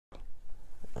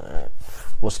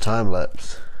What's time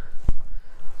lapse?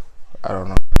 I don't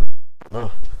know.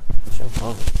 No. It's your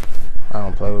phone. I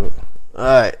don't play with it.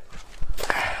 Alright.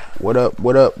 What up,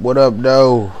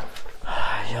 though?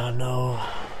 Y'all know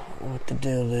what the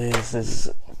deal is.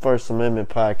 This First Amendment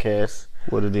podcast.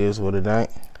 What it is, what it ain't.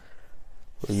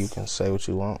 Where you can say what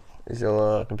you want. Is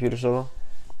your computer still on?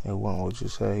 It want what you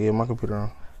say. Yeah, my computer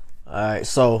on. Alright,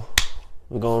 so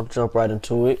we're gonna jump right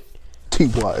into it.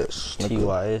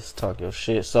 TYS. Talk your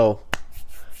shit. So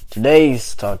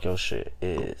today's talk your shit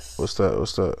is What's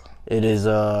up? It is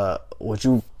would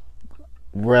you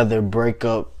rather break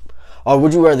up or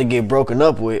would you rather get broken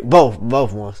up with? Both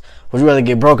ones. Would you rather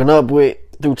get broken up with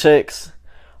through text,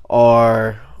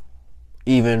 or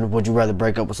even would you rather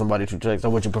break up with somebody through text, or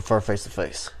would you prefer face to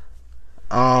face?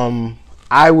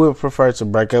 I would prefer to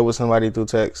break up with somebody through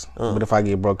text, but if I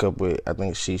get broke up with, I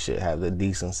think she should have the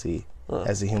decency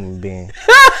as a human being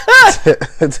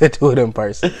to do it in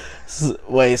person.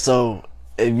 Wait, so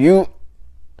if you...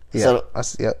 Yep.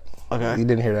 Okay. You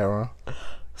didn't hear that wrong.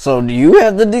 So do you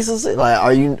have the decency? Like,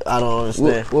 are you... I don't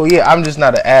understand. Well, yeah, I'm just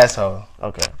not an asshole.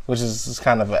 Okay. Which is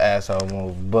kind of an asshole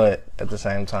move, but at the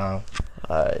same time...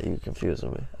 you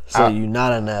confusing me. So you're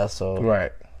not an asshole.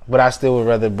 Right. But I still would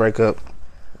rather break up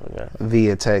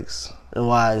via text. And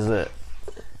why is that?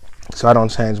 So I don't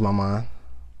change my mind.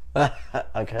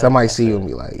 Okay. So I might see you and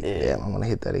be like, damn, I want to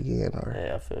hit that again. Or,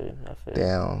 yeah, I feel you.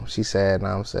 Damn, she's sad,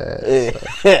 now I'm sad. Yeah.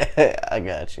 So I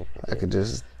got you. I could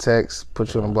just text,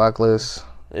 put you on a block list.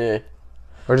 Yeah.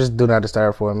 Or just do not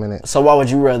disturb for a minute. So why would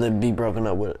you rather be broken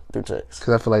up with through text?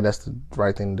 Because I feel like that's the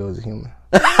right thing to do as a human.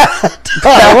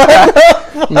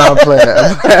 No, I'm playing.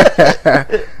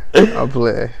 I'm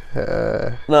playing.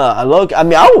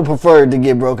 I would prefer to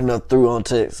get broken up through on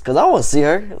text, because I want to see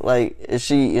her. Like, if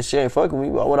she ain't fucking with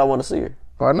me, why would I want to see her?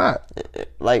 Why not?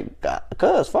 Like,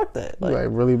 cuz, fuck that. Like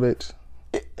really, bitch?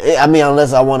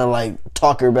 Unless I want to, like,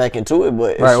 talk her back into it.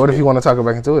 But right, what if you want to talk her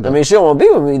back into it, though? She don't want to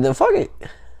be with me, then fuck it.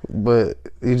 But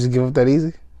you just give up that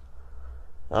easy?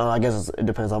 I guess it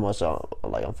depends how much I'm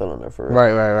feeling her for real.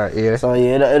 Right, yeah. So,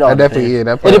 yeah, it all definitely,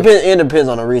 depends. Yeah, It depends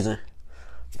on the reason.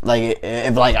 Like,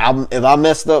 if I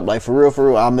messed up, like, for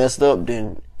real, I messed up,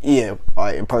 then, yeah, all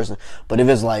right, in person. But if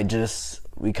it's, like, just,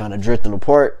 we kind of drifting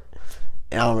apart,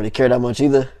 and I don't really care that much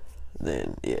either,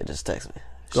 then, yeah, just text me.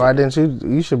 Why didn't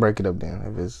you should break it up then,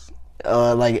 if it's...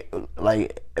 like,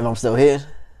 if I'm still here?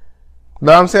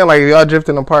 No, I'm saying, like, if y'all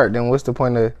drifting apart, then what's the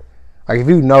point of... Like, if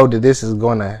you know that this is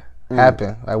going to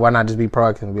happen, like, why not just be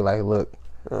proactive and be like, look,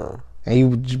 and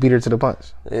you just beat her to the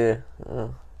punch? Yeah,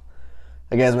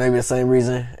 I guess maybe the same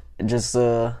reason, just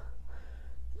in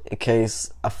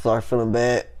case I start feeling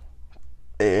bad.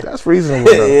 Yeah. That's reasonable,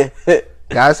 though. Yeah.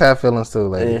 Guys have feelings too,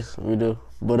 ladies. Yeah, we do.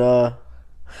 But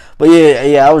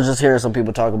yeah, I was just hearing some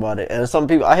people talk about it, and some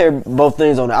people, I hear both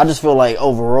things on it. I just feel like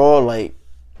overall, like,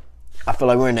 I feel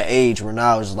like we're in the age where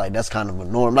now it's just like that's kind of a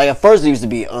norm. Like, at first it used to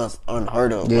be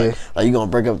unheard of. Yeah. Like you gonna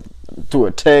break up through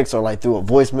a text or like through a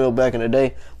voicemail back in the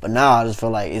day. But now I just feel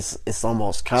like it's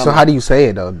almost common. So how do you say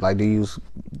it though? Like, do you use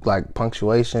like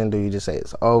punctuation? Do you just say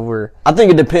it's over? I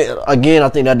think it depends. Again, I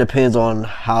think that depends on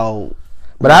how.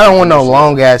 But I don't want no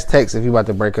long ass text if you about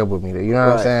to break up with me. You know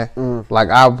what I'm saying? Like,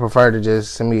 I would prefer to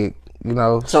just send me,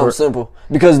 something simple,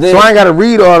 because then so I ain't gotta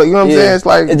read all. You know what I'm saying? It's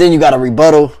like, and then you got to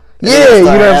rebuttal. Yeah, you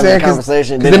know what I'm saying?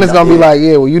 Conversation. Then it's gonna be like,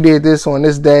 yeah, well, you did this on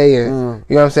this day, and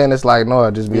you know what I'm saying? It's like,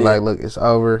 no, just be like, look, it's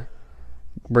over.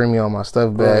 Bring me all my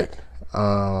stuff back.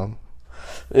 Right.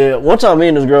 Yeah, one time me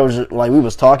and this girl was like, we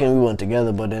was talking, we went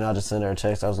together, but then I just sent her a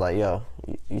text. I was like, yo,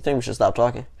 you think we should stop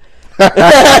talking?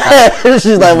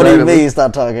 She's like, what do you mean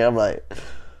stop talking? I'm like,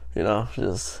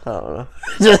 just, I don't know.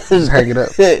 just hang it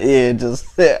up. Yeah, just.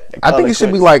 Yeah, I think it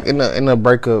should be like in a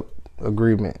breakup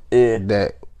agreement. Yeah.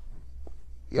 That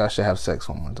y'all should have sex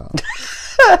one time.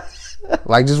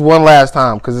 Like, just one last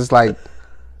time, because it's like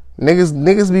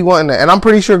niggas be wanting that, and I'm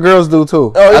pretty sure girls do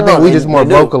too. I think we just more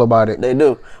vocal about it. They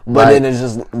do, but then it's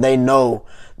just they know.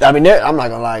 I mean, I'm not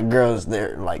gonna lie, girls,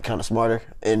 they're like kind of smarter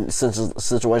in a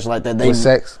situation like that. With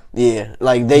sex, yeah,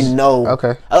 like they know.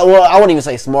 Okay. Well, I wouldn't even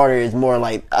say smarter. It's more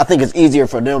like, I think it's easier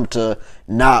for them to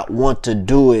not want to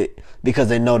do it because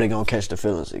they know they're gonna catch the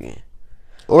feelings again.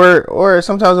 Or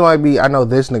sometimes it might be, I know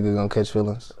this nigga gonna catch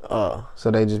feelings.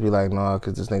 So they just be like, no,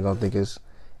 because this nigga gonna think it's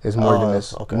more than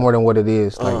this, more than what it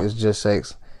is. Like, it's just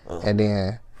sex. And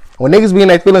then when niggas be in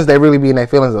their feelings, they really be in their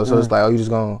feelings though. So it's like, oh, you just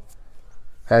gonna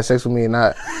have sex with me and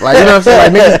not, like, you know what I'm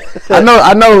saying? Like, niggas,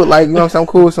 I know, like, you know what I'm saying? I'm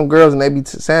cool with some girls and they be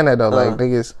saying that though, like,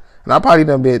 niggas, and I probably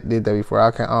did that before.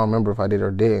 I don't remember if I did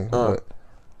or didn't, but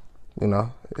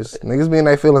it's niggas be in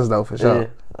their feelings though, for sure. Yeah,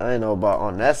 I didn't know about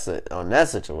on that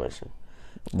situation.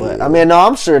 But I mean, no,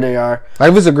 I'm sure they are.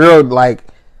 Like, if it's a girl, like,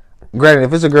 granted,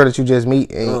 if it's a girl that you just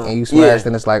meet and you smash,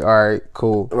 then it's like, all right,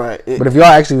 cool. Right. But if y'all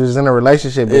actually was in a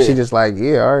relationship and she just like,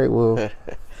 yeah, all right, well,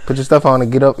 put your stuff on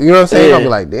and get up. You know what I'm saying? I'll be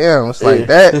like, damn, it's like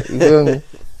that. You feel me?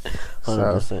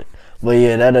 100%. So. But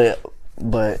yeah,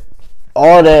 but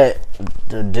all that,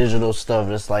 the digital stuff,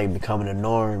 that's like becoming a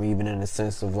norm, even in the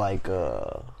sense of like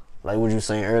what you were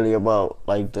saying earlier about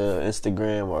like the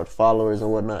Instagram or followers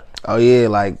and whatnot. Oh yeah,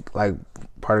 like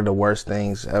part of the worst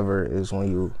things ever is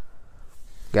when you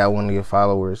got one of your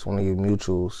followers, one of your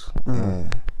mutuals,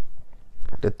 and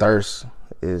the thirst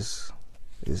is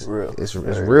real. It's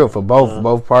real for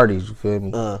both parties. You feel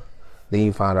me? Then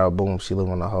you find out, boom, she live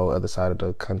on the whole other side of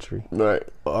the country. Right.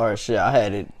 Or shit, I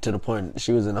had it to the point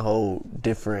she was in a whole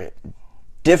different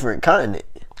continent.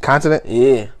 Continent?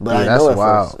 Yeah, but I that's know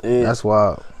wild. Yeah. That's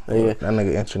wild. Yeah. That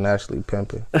nigga internationally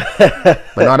pimping. But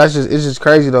no, it's just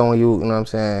crazy though when you know what I'm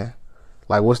saying.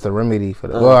 Like, what's the remedy for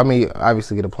that? Well, I mean,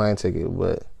 obviously get a plane ticket,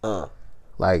 but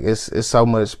like it's so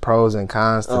much pros and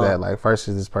cons to that. Like, first,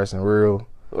 is this person real?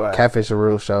 Right. Catfish a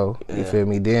real show. You feel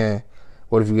me? Then,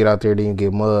 what if you get out there, then you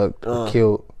get mugged, or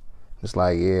killed? It's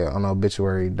like, yeah, on the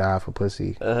obituary, die for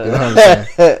pussy. You know what I'm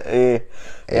saying?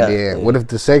 And then, what if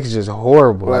the sex is just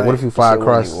horrible? Right. Like, what if you fly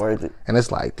across and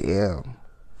it's like, damn.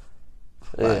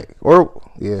 Like, or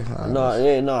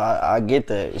I get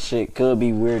that. Shit could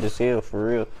be weird as hell for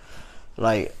real.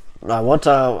 Like one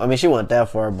time, I mean, she wasn't that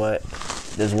far, but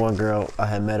this one girl I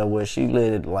had met her with, she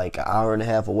lived like an hour and a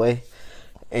half away,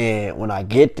 and when I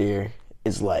get there,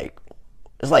 it's like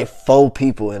 4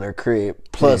 people in her crib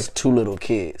plus 2 little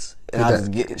kids, and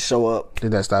I show up.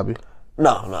 Did that stop you?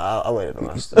 No, I waited around.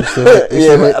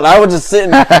 I was just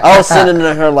sitting. I was sitting in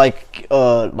her like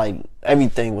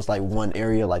everything was like one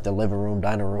area, like the living room,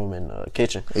 dining room, and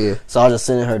kitchen. Yeah. So I was just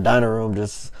sitting in her dining room,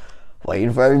 just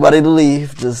waiting for everybody to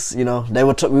leave. Just we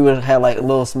would have like a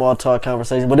little small talk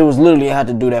conversation, but it was literally I had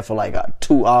to do that for like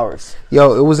 2 hours.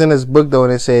 Yo, it was in this book though,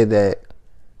 and it said that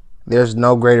there's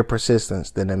no greater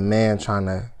persistence than a man trying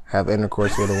to have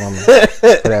intercourse with a woman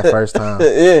for that first time.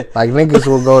 Like, niggas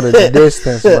will go to the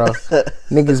distance, bro.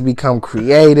 Niggas become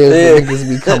creative.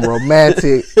 Niggas become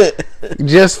romantic.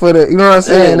 Just for the, you know what I'm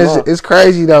saying? It's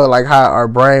crazy though, like how our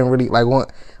brain really like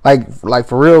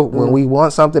for real, when we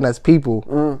want something as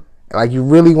people, like you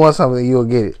really want something, you'll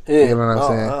get it. You know what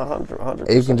I'm saying?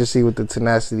 100%. You can just see with the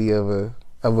tenacity of a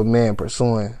man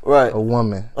pursuing a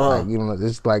woman. Like, you know,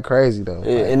 it's like crazy though.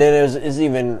 Yeah. Like, and then it's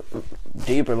even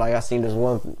deeper. Like, I seen this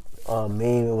one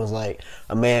meme. It was like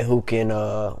a man who can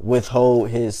withhold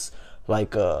his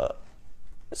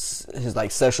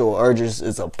sexual urges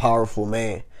is a powerful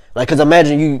man. Like, cause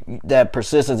imagine that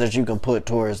persistence that you can put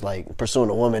towards like pursuing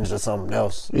a woman is something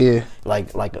else. Yeah.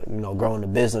 Like growing a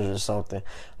business or something.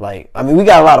 Like, I mean, we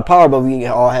got a lot of power, but we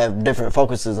all have different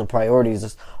focuses and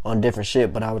priorities on different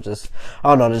shit. But I don't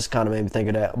know, this kind of made me think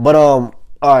of that. But all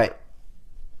right.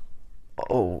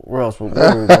 Oh, where else? Where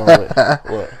were we going with?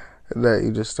 What? That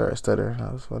you just started stuttering.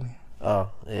 That was funny. Oh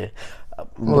yeah.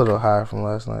 I'm a little high from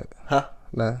last night. Huh?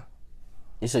 Nah.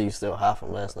 You said you still high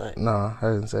from last night? No,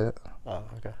 I didn't say it. Oh,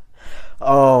 okay.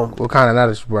 Well, kind of, now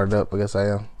that you brought it up, I guess I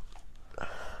am.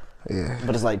 Yeah.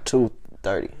 But it's like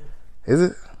 2:30. Is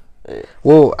it? Yeah.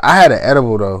 Well, I had an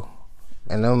edible though,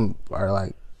 and them are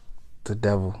like the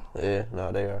devil. Yeah,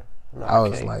 no, they are. No,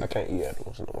 I can't eat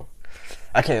edibles no more.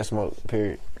 I can't smoke,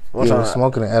 period.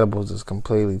 Smoking and edibles is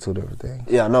completely 2 different things.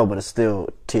 Yeah, I know, but it's still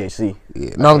THC.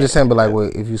 Yeah. No, I'm just saying, but like,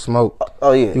 if you smoke,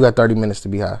 you got 30 minutes to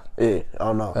be high. Yeah, I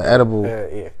don't know. An edible,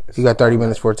 you got 30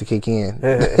 minutes for it to kick in.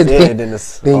 Then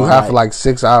you high for like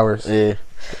 6 hours. Yeah.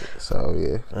 So,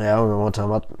 yeah. Yeah, I remember one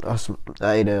time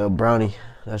I ate a brownie.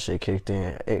 That shit kicked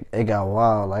in. It got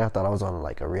wild. Like, I thought I was on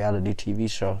like a reality TV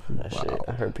show. That shit.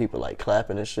 I heard people like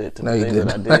clapping and shit to the things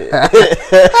that I did.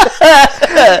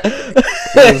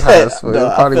 It was hot as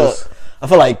fuck. I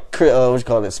feel like what you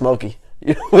call it, Smokey.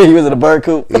 When he was in the bird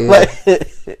coop. Yeah.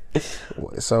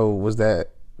 So was that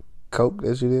coke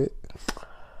that you did?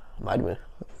 Might have been.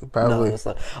 Probably. No, it's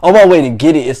not. On my way to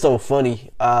get it, it's so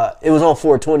funny. It was on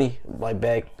 420, like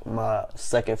back my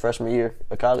second freshman year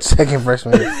of college. Second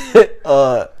freshman year.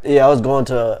 Yeah, I was going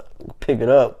to pick it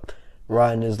up,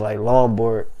 riding this like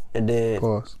longboard, and then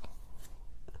pause.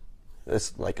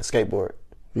 It's like a skateboard.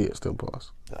 Yeah, still pause.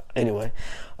 Anyway,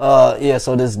 yeah.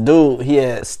 So this dude, he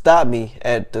had stopped me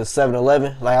at the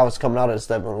 7-Eleven. Like, I was coming out of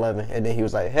the 7-Eleven, and then he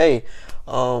was like, "Hey."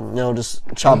 Just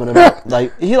chopping him up.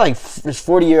 Like, he like this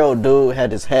 40-year-old dude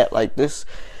had his hat like this,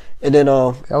 and then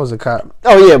that was a cop.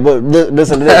 Oh yeah, but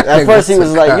listen to this. At first he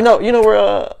was like, you know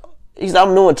where he's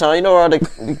I'm new in town. You know where all the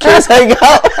kids hang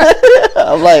out?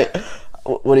 I'm like,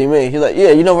 what do you mean? He's like,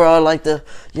 yeah, you know where all like the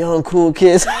young cool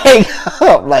kids hang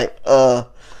out? I'm like, I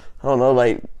don't know,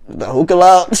 like The hookah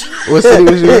lounge. What city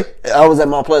was you in? I was at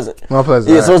Mount Pleasant. Mount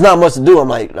Pleasant. Yeah, right. so it's not much to do. I'm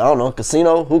like, I don't know,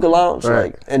 casino, hookah lounge.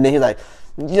 Right. Like, and then he's like,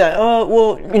 yeah,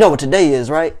 well, you know what today is,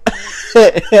 right?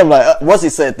 I'm like, once he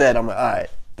said that, I'm like, all right,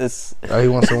 this. Oh, he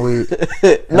wants some weed.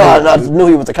 No, I knew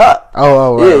he was a cop.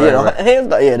 Oh, right, yeah, right. hands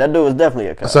down, yeah, that dude was definitely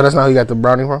a cop. So that's not who you got the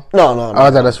brownie from? No. Oh, I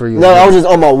thought that's for you. No, I was just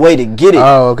on my way to get it.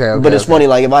 Oh, okay. But it's funny,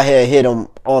 like if I had hit him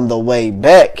on the way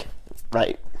back,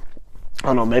 like I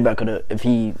don't know, maybe I could have if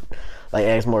he like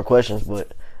asked more questions,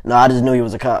 but no, I just knew he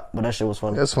was a cop. But that shit was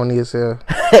funny. That's funny as hell.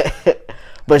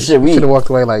 But shit, we should have walked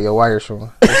away like your wire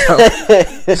showing.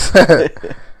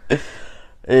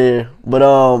 Yeah,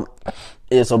 but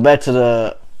yeah. So back to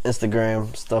the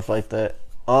Instagram stuff like that.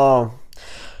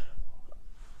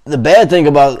 The bad thing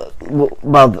about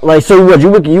like, so what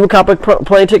you would cop a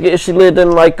plane ticket if she lived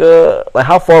in like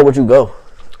how far would you go?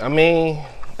 I mean,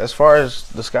 as far as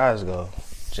the skies go,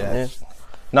 Jazz. Yeah.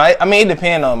 No, I mean it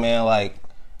depends on, man. Like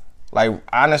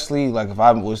honestly, like if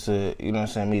I was to, you know what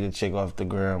I'm saying, meet a chick off the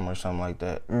gram or something like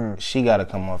that, she got to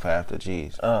come off half the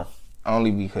G's.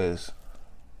 Only because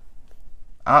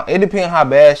it depends how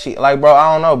bad she, like, bro,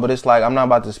 I don't know, but it's like I'm not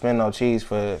about to spend no cheese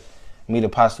for me to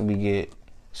possibly get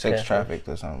sex trafficked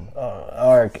or something.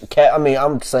 Or I mean,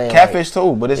 I'm saying catfish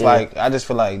too, but it's like I just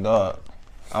feel like, dog,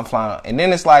 I'm flying, and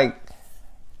then it's like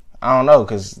I don't know,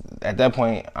 because at that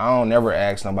point I don't never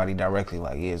ask nobody directly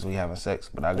like, is we having sex?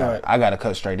 But I got to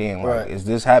cut straight in like, is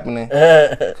this happening?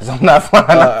 Because I'm not flying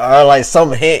or like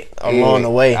some hit along the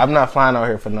way. I'm not flying out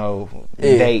here for no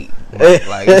date.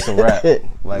 Like it's a wrap.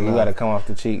 Like you got to come off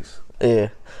the cheeks. Yeah.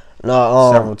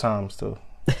 No. Several times too.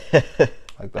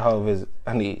 Like the whole visit.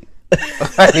 I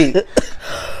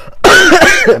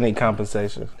need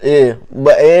compensation. Yeah,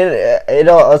 but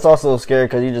it's also scary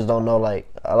because you just don't know. Like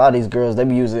a lot of these girls, they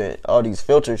be using all these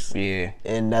filters. Yeah,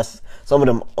 and that's some of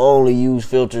them only use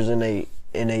filters in a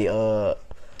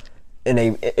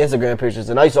Instagram pictures.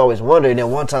 And I used to always wonder. And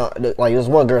then one time, like there's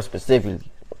one girl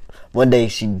specifically. One day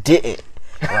she didn't.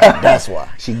 Like, that's why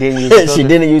she didn't use the filter? She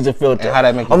didn't use the filter. And how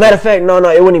that make you matter of fact, no,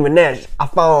 it wasn't even that. I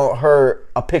found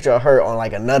a picture of her on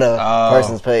like another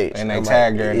person's page, and they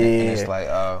tagged her, and it's like,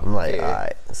 I'm like, all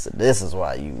right, so this is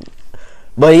why you.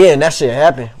 But yeah, and that shit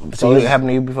happened. So it happened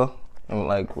to you before, in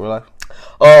like real life?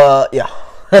 Yeah.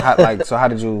 How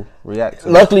did you react to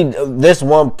Luckily, this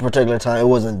one particular time it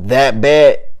wasn't that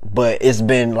bad, but it's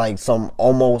been like some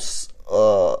almost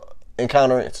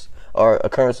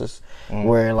occurrences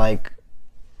where like,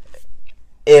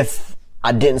 if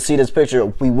I didn't see this picture,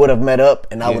 we would have met up,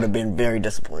 and I would have been very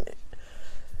disappointed.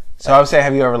 So I'm saying,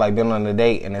 have you ever like been on a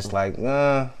date and it's like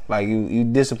you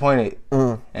disappointed,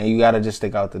 and you gotta just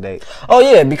stick out the date? Oh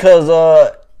yeah, because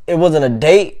it wasn't a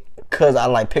date, because I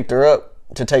like picked her up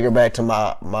to take her back to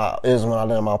my. It was when I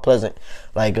lived in Mount Pleasant.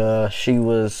 Like she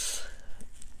only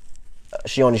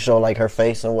showed like her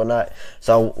face and whatnot,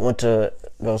 so I went to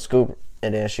go scoop,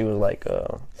 and then she was like.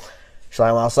 She's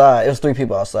like, I'm outside. It was 3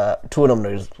 people outside. 2 of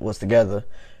them was together.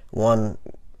 One,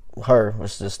 her,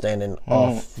 was just standing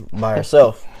off by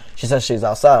herself. She said she's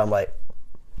outside. I'm like,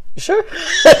 you sure?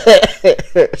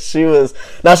 She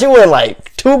wasn't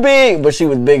like too big, but she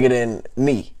was bigger than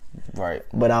me. Right.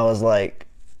 But I was like,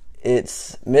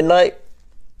 it's midnight.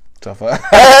 Tough.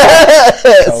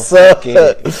 So,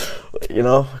 you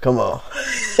know, come on.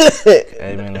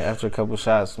 Hey man, after a couple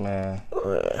shots, man.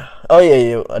 Oh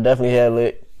yeah, I definitely had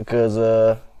lit. Because,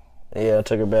 I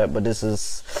took her back. But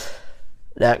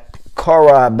that car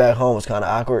ride back home was kind of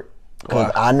awkward.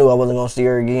 Because I knew I wasn't going to see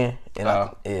her again.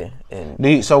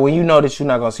 And so when you know that you're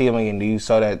not going to see him again, do you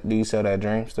sell that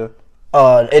dream still?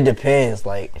 It depends.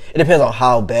 Like, it depends on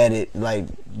how bad it, like,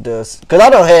 does. Because I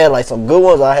done had, like, some good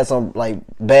ones. I had some, like,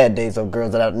 bad days of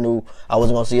girls that I knew I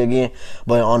wasn't going to see again.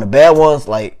 But on the bad ones,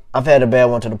 like, I've had a bad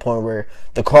one to the point where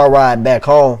the car ride back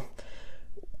home,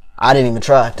 I didn't even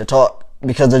try to talk.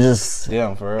 Because it just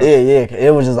for real. Yeah,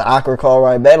 it was just an awkward call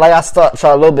right back. Like I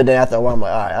tried a little bit, then after a while I'm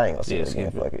like, all right, I ain't gonna see this again.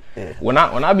 Fuck it. Yeah. When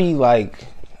I be like,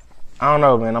 I don't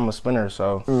know, man, I'm a spinner,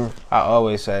 so I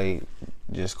always say,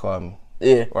 just call me.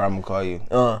 Yeah. Or I'm gonna call you.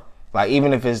 Like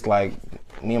even if it's like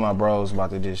me and my bros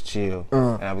about to just chill,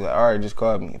 and I'll be like, all right, just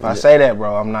call me. If I say that,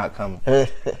 bro, I'm not coming.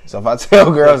 So if I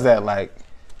tell girls that, like,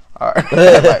 all right,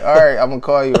 like, all right, I'm gonna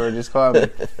call you or just call me.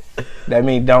 That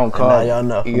means don't call. Now y'all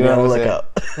know. You know what I'm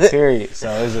saying? Period. So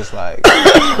it's just like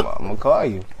I'm gonna call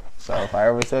you. So if I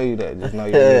ever tell you that, just know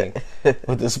you're getting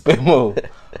with the spin move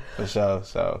for sure.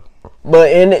 So, but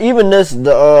even this,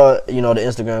 the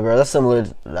Instagram girl, that's similar.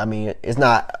 I mean, it's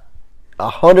not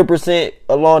 100%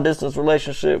 a long distance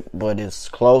relationship, but it's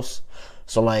close.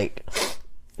 So like,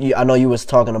 I know you was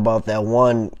talking about that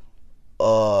one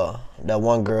girl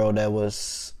that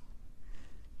was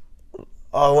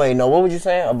Oh wait, no. What were you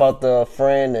saying about the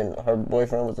friend and her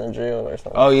boyfriend was in jail or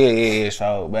something? Oh yeah.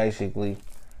 So basically,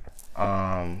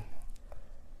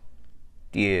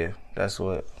 yeah, that's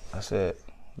what I said.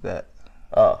 That.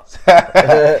 Oh.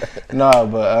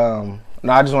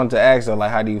 No, I just wanted to ask her,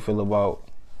 like, how do you feel about,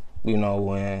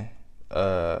 when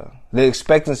the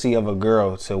expectancy of a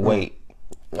girl to wait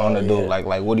on a dude? Like,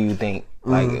 what do you think?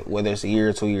 Like, whether it's a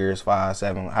year, 2 years, 5,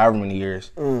 7, however many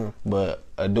years, but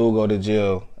a dude go to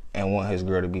jail and want his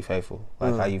girl to be faithful.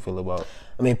 Like, how you feel about?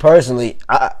 I mean, personally,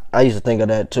 I used to think of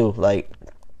that too. Like,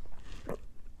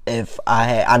 if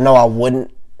I know I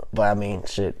wouldn't, but I mean,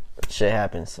 shit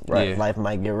happens, right? Yeah. Life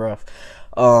might get rough.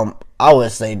 I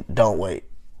would say don't wait.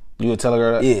 You would tell a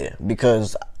girl that? Yeah,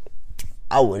 because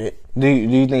I wouldn't. Do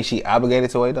you think she obligated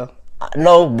to wait though?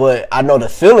 No, but I know the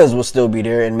feelings will still be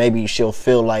there, and maybe she'll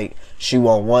feel like she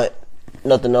won't want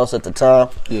nothing else at the time.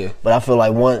 Yeah. But I feel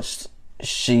like once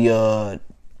she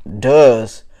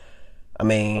does, I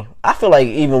mean, I feel like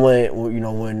even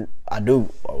when I do,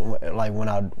 like when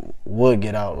I would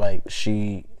get out, like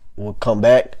she would come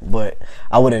back, but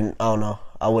I wouldn't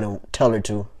tell her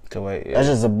to wait. Yeah. That's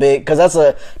just a big, because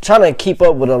trying to keep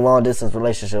up with a long distance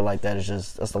relationship like that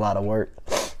that's a lot of work.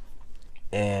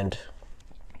 And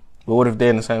but what if they're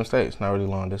in the same state? It's not really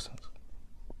long distance.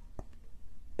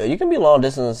 Yeah, you can be long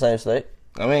distance in the same state.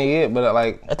 I mean, yeah, but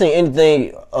I think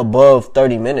anything above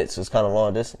 30 minutes is kind of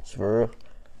long distance, for real.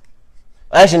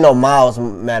 Actually, no, miles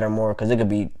matter more, because it could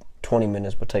be 20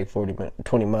 minutes but take 40 minutes.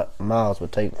 20 miles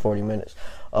would take 40 minutes.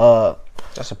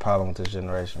 That's a problem with this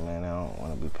generation, man. They don't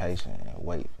want to be patient and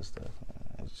wait for stuff,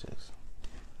 man. It's just,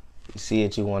 you see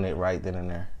it, you want it right then and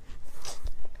there.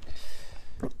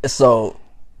 So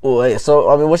I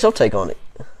mean, what's your take on it?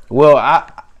 Well, I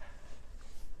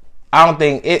don't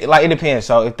think it depends.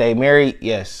 So if they married,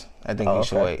 yes, I think you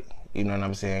should wait. You know what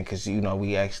I'm saying? Because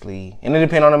we actually, and it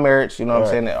depends on the marriage. You know what I'm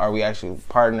saying? Are we actually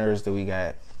partners? Do we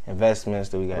got investments?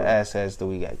 Do we got assets? Do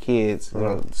we got kids?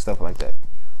 Stuff like that.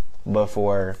 But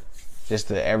for just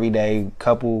the everyday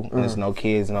couple, there's no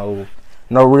kids, no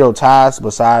real ties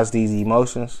besides these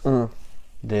emotions.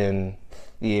 Then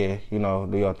yeah,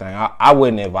 do your thing. I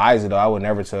wouldn't advise it though. I would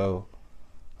never tell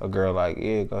a girl like,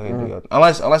 yeah, go ahead, do your thing.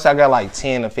 Unless I got like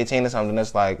 10 or 15 or something.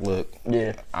 That's like, look,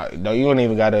 yeah, no, you don't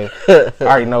even gotta. I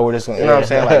already know where this going. You know what I'm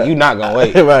saying? Like, you're not gonna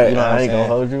wait, right? You know what I'm saying? Gonna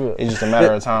hold you up. It's just a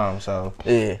matter of time. So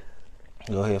yeah,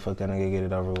 go ahead, fuck that nigga, get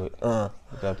it over with at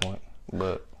that point.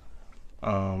 But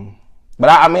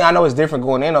I mean, I know it's different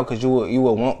going in though, because you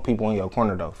would want people in your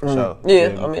corner though, for sure.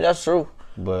 Yeah, I mean that's true.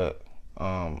 But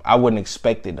I wouldn't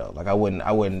expect it though. Like I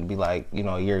wouldn't be like,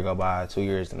 a year go by, 2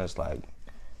 years, and it's like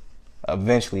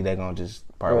eventually they're gonna just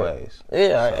part ways.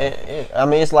 Yeah, I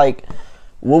mean it's like,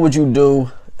 what would you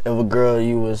do if a girl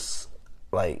you was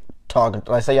like talking,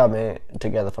 like say y'all been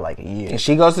together for like a year and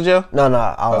she goes to jail? No,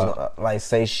 I was like,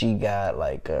 say she got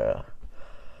like her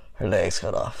legs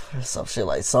cut off or some shit,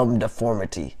 like some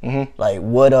deformity. Like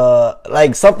what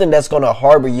like something that's gonna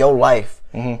harbor your life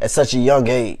at such a young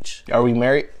age. Are we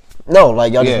married? No,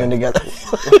 like y'all just been together.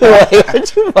 Like,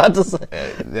 what you about to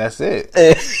say? That's it.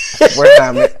 First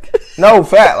time. No,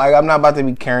 fat. Like I'm not about to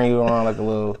be carrying you around like a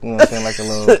little, you know what I'm saying, like a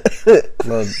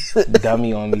little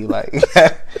dummy on me. Like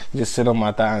just sit on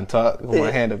my thigh and talk with my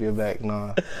hand up your back.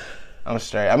 No, I'm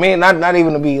straight. I mean, not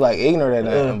even to be like ignorant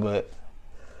at nothing, but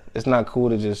it's not cool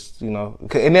to just, and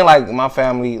then like my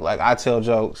family, like I tell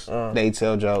jokes, they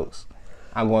tell jokes.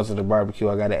 I'm going to the barbecue.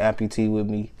 I got an amputee with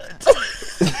me.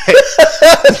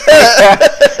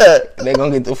 They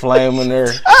gonna get the flame in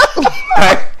there.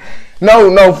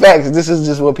 No facts. This is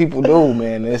just what people do,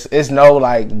 man. It's no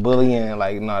like bullying.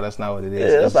 Like no, that's not what it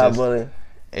is. Yeah, that's not bullying.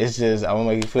 It's just I want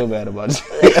to make you feel bad about it.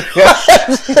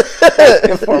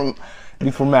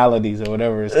 The formalities or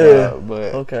whatever it's called.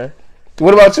 But okay.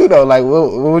 What about you though? Like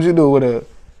what would you do with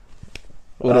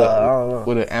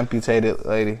an amputated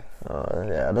lady?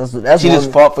 Yeah, that's she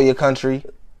just fought for your country.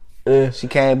 Yeah. She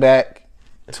came back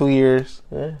 2 years.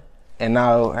 Yeah. And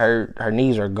now her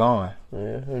knees are gone.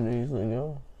 Yeah, her knees are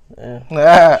gone.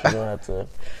 Yeah. She's gonna have to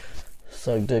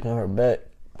suck dick on her back.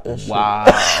 Wow.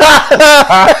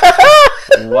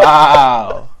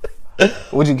 Wow.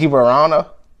 Would you keep her around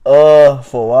though?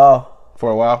 For a while.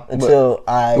 For a while. Until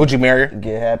would you marry her?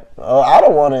 Get happy. I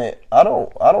don't want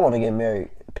to get married.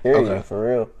 Period. Okay. For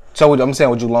real. So I'm saying,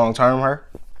 would you long term her?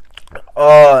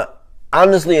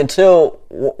 Honestly, until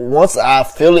once I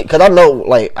feel it, because I know,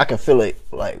 like, I can feel it,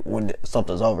 like, when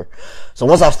something's over. So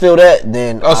once I feel that,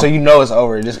 then... Oh, so you know it's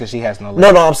over just because she has no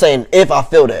leg? No, I'm saying if I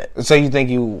feel that. So you think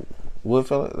you would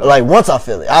feel it? Like, once I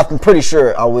feel it. I'm pretty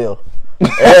sure I will.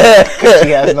 Because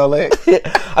she has no legs?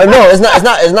 I know, it's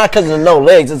not because of no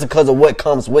legs. It's because of what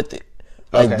comes with it.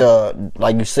 Like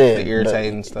like you said, the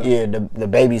irritating stuff. Yeah, the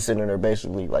babysitting her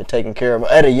basically, like taking care of her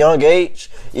at a young age.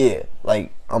 Yeah,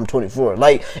 like I'm 24.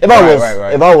 Like if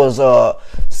I was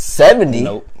 70.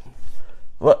 Nope.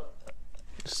 What?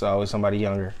 It's always somebody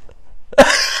younger.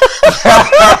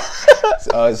 It's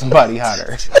always somebody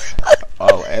hotter.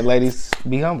 Oh, and ladies,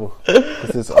 be humble.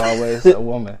 Because it's always a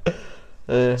woman.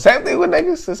 Same thing with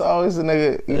niggas. It's always a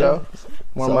nigga, you know.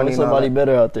 More money. Somebody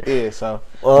better out there. Yeah, so.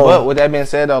 But with that being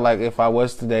said, though, like, if I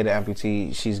was to date an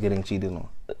amputee, she's getting cheated on.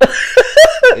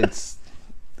 It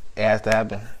has to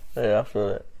happen. Yeah, I feel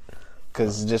that.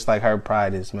 Because just like her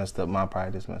pride is messed up, my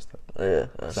pride is messed up. Yeah,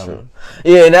 that's true.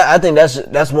 Yeah, and I think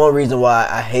that's one reason why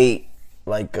I hate,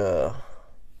 like, no,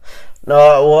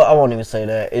 well, I won't even say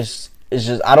that. It's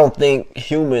just, I don't think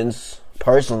humans,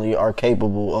 personally, are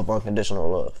capable of unconditional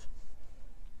love.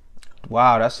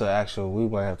 Wow, that's an actual, we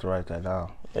might have to write that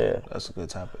down. Yeah. That's a good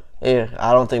topic. Yeah,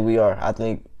 I don't think we are. I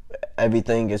think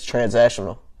everything is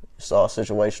transactional. It's all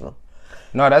situational.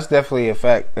 No, that's definitely a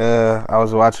fact. I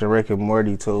was watching Rick and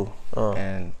Morty too,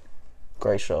 and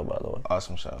great show, by the way.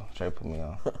 Awesome show. Trey put me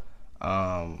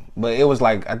on. But it was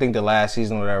like, I think the last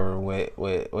season or whatever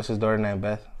with what's his daughter name,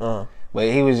 Beth? But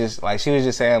he was just like, she was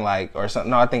just saying like, or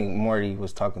something. No, I think Morty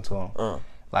was talking to him.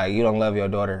 Like, you don't love your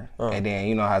daughter, and then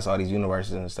you know how it's all these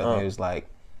universes and stuff. And it was like,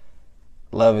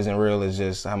 love isn't real. It's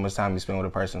just how much time you spend with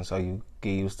a person, so you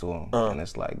get used to them. And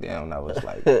it's like, damn, that was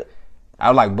like,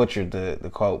 I like butchered the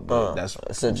quote, but that's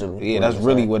essentially, yeah, that's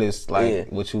really what it's like.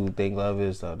 What you think love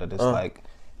is, though, that it's like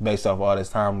based off all this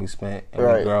time we spent and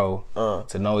we grow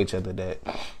to know each other. That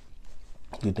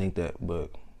you think that, but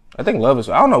I think love is.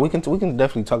 I don't know. We can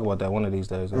definitely talk about that one of these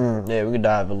days. Yeah, we can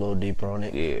dive a little deeper on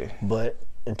it. Yeah, but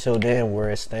until then, where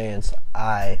it stands,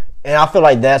 I feel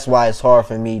like that's why it's hard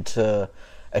for me to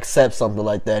accept something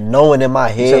like that, knowing in my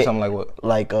head. Accept something like what?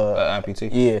 Like amputee.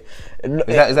 Yeah.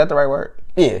 Is that the right word?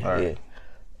 Yeah. Right.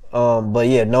 Yeah. But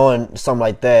yeah, knowing something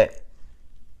like that,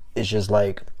 it's just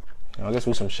like. I guess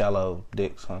we some shallow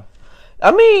dicks, huh?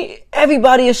 I mean,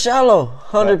 everybody is shallow,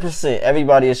 100%.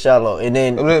 Everybody is shallow, and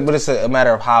then. But it's a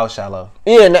matter of how shallow.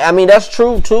 Yeah, I mean that's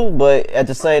true too. But at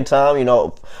the same time, you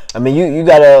know, I mean you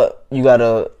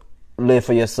gotta live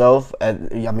for yourself. I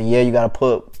mean, yeah, you gotta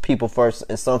put people first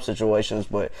in some situations,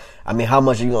 but I mean, how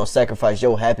much are you gonna sacrifice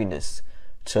your happiness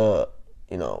to,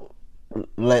 you know,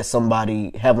 let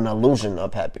somebody have an illusion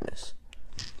of happiness?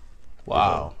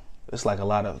 Wow, it's like a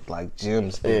lot of like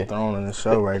gems being thrown in the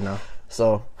show right now.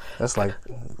 So that's like,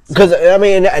 because I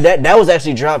mean that was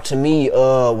actually dropped to me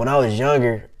when I was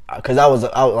younger. Because I was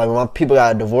like when my people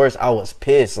got divorced, I was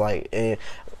pissed. Like I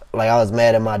was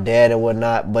mad at my dad and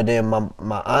whatnot. But then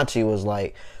my auntie was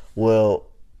like, well,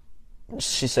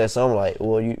 she said something like,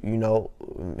 well, you know,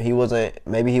 he wasn't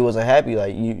happy.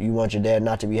 Like you want your dad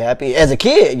not to be happy. As a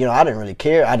kid, you know, I didn't really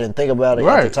care. I didn't think about it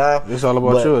at the time. It's all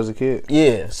about you as a kid.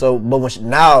 Yeah. So, but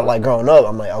now, like growing up,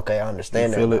 I'm like, okay, I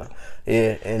understand that. Feel it.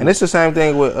 Yeah. And it's the same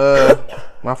thing with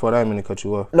my fault. I didn't mean to cut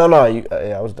you off. No.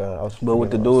 I was done. But with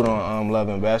the dude on Love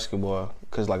and Basketball,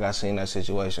 because like I seen that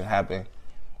situation happen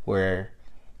where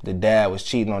the dad was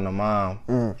cheating on the mom,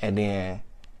 and then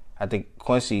I think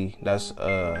Quincy, that's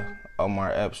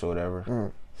Omar Epps or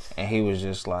whatever, and he was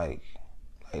just like,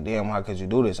 damn, how could you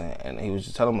do this? And he was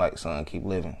just telling him like, son, keep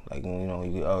living. Like, when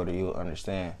you get older, you'll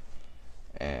understand.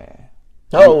 And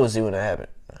how old was he when that happened?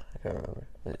 I can't remember.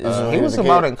 He was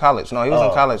about in college. No, he was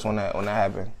in college when that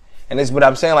happened. And but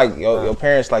I'm saying like your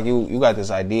parents, like you got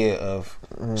this idea of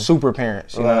super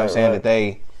parents. You know what I'm saying? That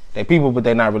they people, but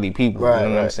they're not really people. You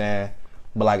know what I'm saying?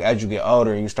 But like as you get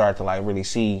older, you start to like really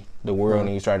see the world,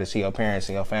 and you start to see your parents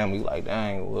and your family. Like,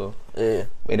 dang, well, it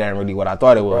ain't really what I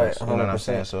thought it was. You know what I'm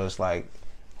saying? So it's like,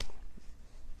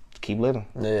 keep living.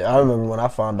 Yeah, I remember when I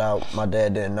found out my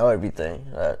dad didn't know everything.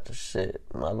 Shit,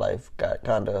 my life got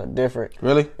kind of different.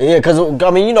 Really? Yeah, because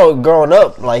I mean, you know, growing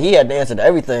up, like he had the answer to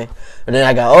everything, and then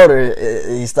I got older,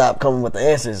 he stopped coming with the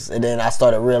answers, and then I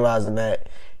started realizing that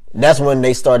that's when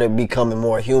they started becoming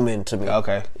more human to me.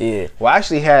 Okay. Yeah. Well, I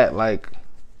actually had like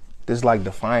this like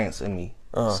defiance in me,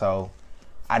 so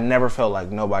I never felt like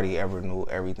nobody ever knew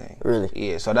everything. Really?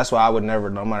 Yeah, so that's why I would never,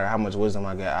 no matter how much wisdom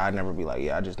I got, I'd never be like,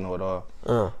 yeah, I just know it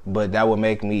all. But that would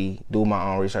make me do my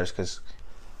own research, because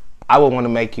I would want to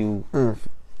make you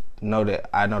know that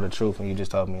I know the truth and you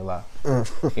just told me a lie. You know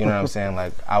what I'm saying?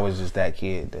 Like, I was just that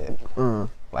kid that,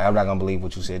 like, I'm not going to believe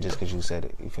what you said just because you said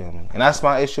it. You feel me? And that's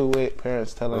my issue with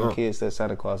parents telling kids that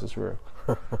Santa Claus is real.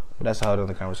 But that's a whole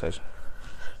other conversation.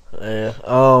 Yeah.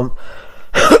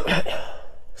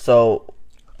 So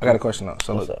I got a question though.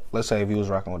 So look, let's say if you was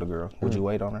rocking with a girl, would you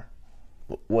wait on her?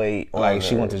 Wait on like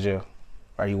she went to jail.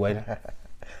 Are you waiting?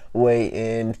 Wait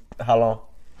in how long?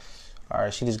 all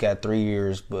right, she just got 3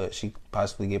 years, but she could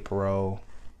possibly get parole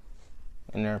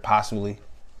in there, possibly.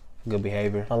 Good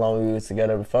behavior. How long were you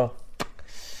together before?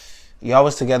 Y'all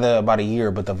was together about a year,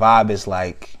 but the vibe is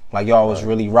like y'all was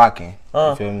really rocking.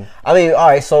 You feel me? I mean, all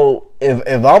right. So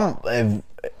if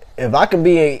I can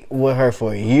be with her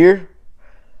for a year,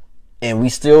 and we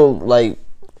still like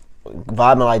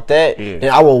vibing like that,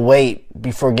 then I will wait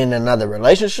before getting another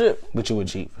relationship. But you would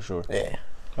cheat for sure. Yeah.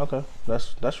 Okay,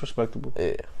 that's respectable.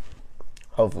 Yeah.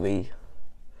 Hopefully.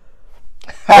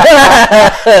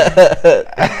 I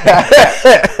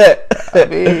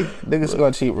mean, niggas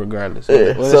gonna cheat regardless,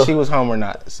 whether she was home or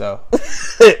not. So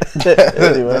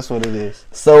anyway, that's what it is.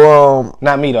 So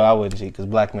not me though. I wouldn't cheat because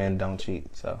black men don't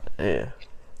cheat. So yeah,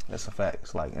 that's a fact.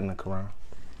 It's like in the Quran.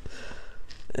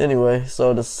 Anyway,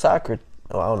 so the soccer.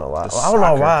 Oh, I don't know why. I don't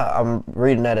know why I'm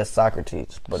reading that as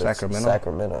Socrates, but Sacramento? It's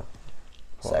Sacramento.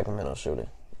 Sacramento shooting.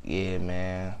 Yeah,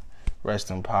 man.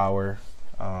 Rest in power.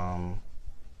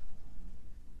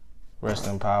 Rest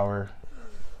in power.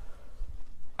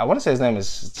 I want to say his name is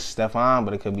Stephon,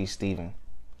 but it could be Steven.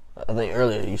 I think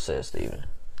earlier you said Steven.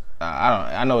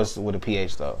 I know it's with a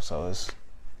PH though, so it's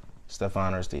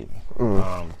Stephon or Steven.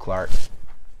 Clark.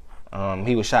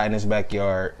 He was shot in his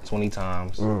backyard 20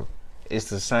 times. It's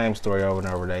the same story over and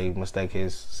over. They mistake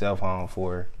his cell phone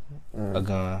for a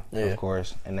gun, of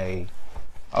course, and they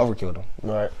overkilled him.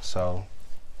 Right. So,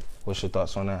 what's your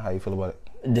thoughts on that? How you feel about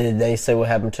it? Did they say what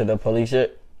happened to the police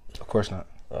yet? Of course not.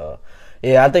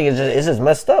 Yeah, I think it's just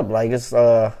messed up. Like it's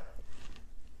the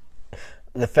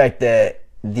fact that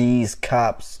these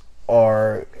cops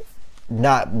are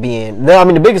not being. No, I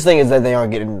mean the biggest thing is that they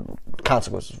aren't getting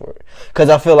consequences for it. Because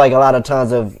I feel like a lot of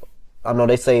times I know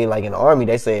they say like in the army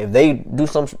they say if they do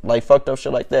some like fucked up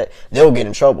shit like that they'll get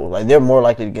in trouble. Like they're more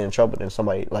likely to get in trouble than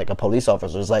somebody like a police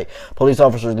officer. It's like police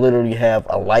officers literally have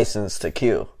a license to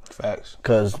kill. Facts.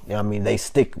 Because I mean they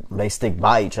stick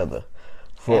by each other.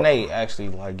 And they actually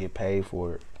like get paid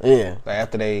for it. Yeah. Like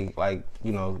after they like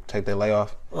take their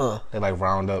layoff, they like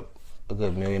round up a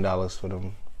good $1 million for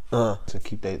them to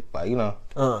keep that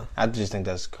I just think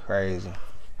that's crazy.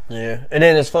 Yeah. And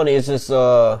then it's funny. It's this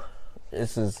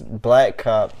black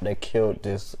cop that killed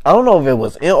this. I don't know if it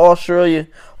was in Australia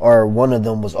or one of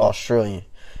them was Australian.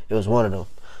 It was one of them.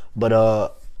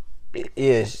 But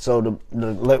yeah. So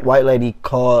the white lady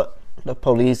called the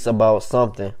police about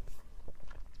something.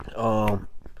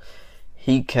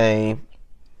 He came.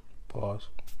 Pause.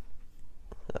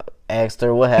 Asked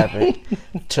her what happened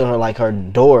to her, like her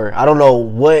door. I don't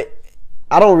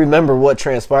remember what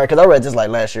transpired because I read this like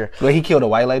last year. But he killed a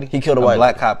white lady. He killed a white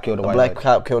black cop killed a white lady. Black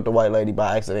cop killed the white lady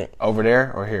by accident. Over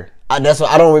there or here? That's what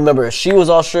I don't remember if she was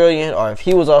Australian or if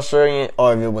he was Australian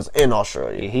or if it was in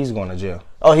Australia. Yeah, he's going to jail.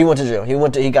 Oh, he went to jail. He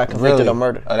got convicted of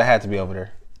murder. Oh, that had to be over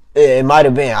there. It might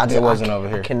have been. It wasn't over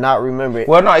here. I cannot remember it.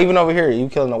 Well, no, even over here, you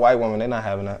killing a white woman, they're not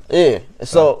having that. Yeah.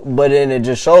 So, but then it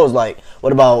just shows, like,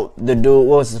 what about the dude,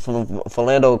 what was it, from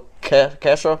Philando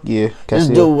Castro? Yeah. This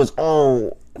dude was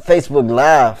on Facebook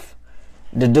Live.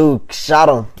 The dude shot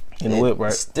him. In the whip,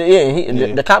 right?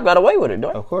 Yeah, the cop got away with it,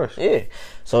 though. Of course. Yeah.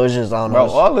 So it's just, I don't know.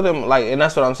 Bro, all of them, like, and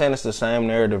that's what I'm saying, it's the same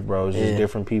narrative, bro. It's just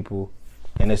different people.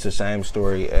 And it's the same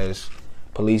story as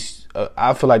police.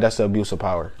 I feel like that's the abuse of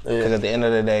power. Because at the end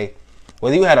of the day,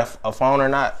 whether you had a phone or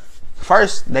not,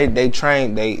 first they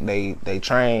train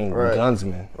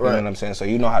gunsmen. You know what I'm saying? So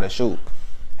you know how to shoot.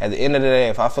 At the end of the day,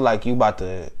 if I feel like you about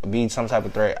to be some type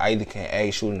of threat, I either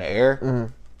can shoot in the air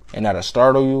and that'll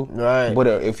startle you. Right. But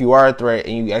if you are a threat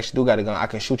and you actually do got a gun, I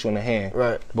can shoot you in the hand.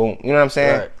 Right. Boom. You know what I'm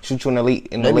saying? Right. Shoot you in the leg.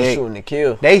 They be shooting to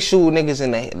kill. They shoot niggas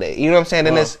in the you know what I'm saying?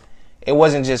 Then it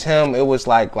wasn't just him. It was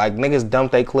like niggas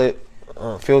dumped their clip.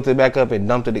 Filled it back up and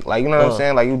dumped it. Like, you know what I'm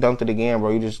saying? Like, you dumped it again,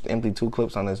 bro. You just emptied 2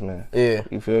 clips on this man. Yeah.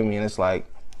 You feel me? And it's like,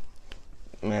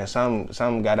 man,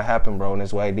 something got to happen, bro. And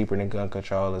it's way deeper than gun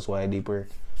control. It's way deeper,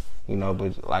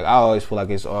 But, like, I always feel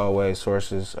like it's always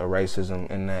sources of racism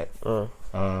in that.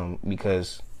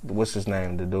 Because, what's his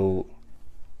name? The dude.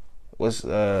 What's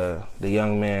the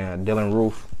young man, Dylan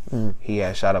Roof? He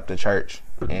had shot up the church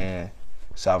in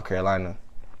South Carolina.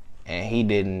 And he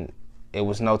didn't. It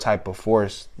was no type of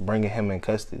force bringing him in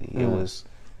custody. It was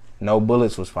no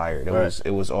bullets was fired.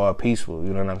 It was all peaceful.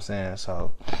 You know what I'm saying?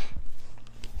 So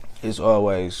it's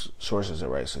always sources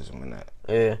of racism in that.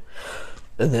 Yeah.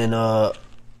 And then I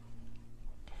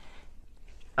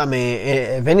mean,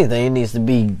 if anything, it needs to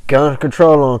be gun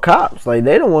control on cops. Like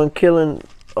they don't want killing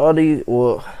all these.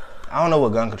 Well, I don't know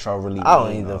what gun control really means. I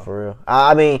don't either, for real.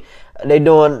 I mean, they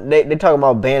talking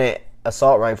about banning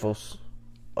assault rifles.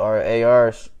 Or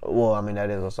ARs, well, I mean, that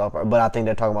is assault rifle, but I think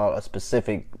they're talking about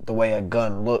the way a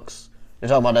gun looks You're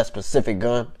talking about that specific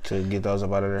gun to get those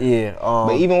up out of there. Yeah.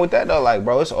 But even with that though, like,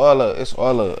 bro, it's all a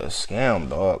scam,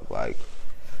 dog. Like,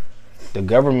 the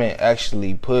government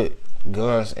actually put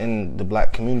guns in the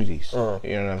black communities. You know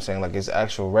what I'm saying? Like, it's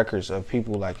actual records of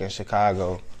people like in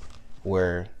Chicago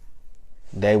where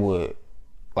they would,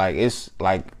 like, it's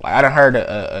like I done heard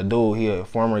a dude, he a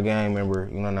former gang member,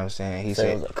 you know what I'm saying? He said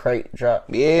it was a crate drop.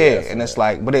 Yeah, and it's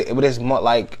like, but it's more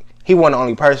like, he wasn't the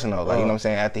only person though. Like, you know what I'm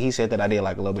saying? After he said that, I did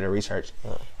like a little bit of research.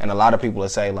 And a lot of people would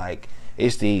say like,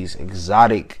 it's these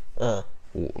exotic,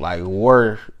 like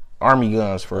war army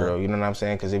guns for real. You know what I'm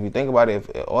saying? Because if you think about it,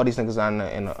 if all these niggas are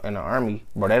in the army,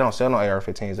 bro, they don't sell no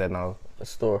AR-15s at no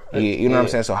store. You know what I'm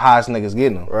saying? So how's niggas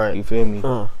getting them? Right. You feel me?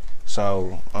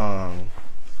 So,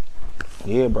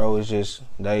 yeah, bro, it's just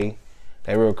they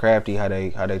real crafty how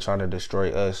they trying to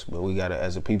destroy us. But we gotta,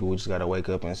 as a people, we just gotta wake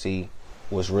up and see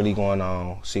what's really going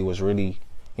on, see what's really,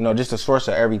 you know, just the source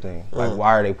of everything. Like,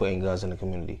 why are they putting guns in the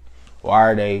community?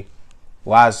 Why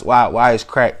is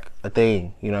crack a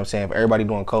thing? You know what I'm saying? If everybody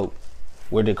doing coke,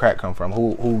 where did crack come from?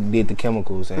 Who did the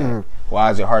chemicals? And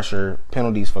why is it harsher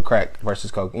penalties for crack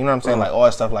versus coke? You know what I'm saying? Like, all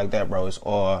stuff like that, bro. It's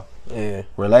all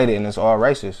related, and it's all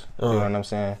racist. You know what I'm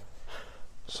saying?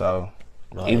 So,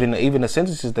 even the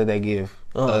sentences that they give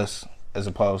us, as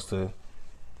opposed to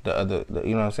the other,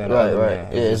 you know what I'm saying?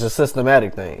 Right. It's a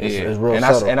systematic thing. It's real and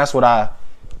subtle.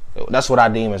 That's what I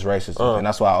deem as racism, and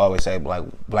that's why I always say, like,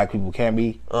 black people can't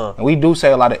be. And we do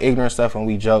say a lot of ignorant stuff, and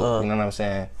we joke. You know what I'm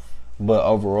saying? But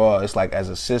overall, it's like, as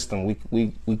a system,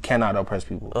 we cannot oppress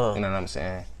people. You know what I'm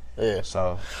saying? Yeah.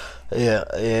 So. Yeah,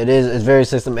 it is. It's very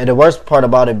systematic. And the worst part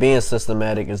about it being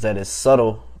systematic is that it's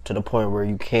subtle to the point where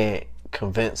you can't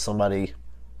convince somebody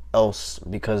else,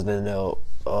 because then they'll.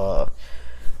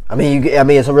 I mean,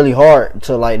 it's really hard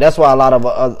to, like. That's why a lot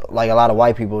of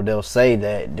white people, they'll say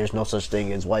that there's no such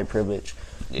thing as white privilege,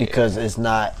 because it's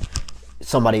not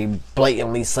somebody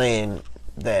blatantly saying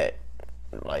that,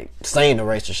 like, saying the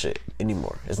racist shit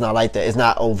anymore. It's not like that. It's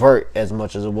not overt as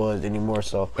much as it was anymore.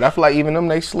 So, but I feel like even them,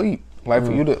 they sleep. Like,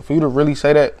 for you to really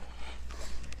say that,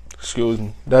 excuse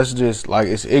me, that's just like,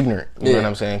 it's ignorant. You know what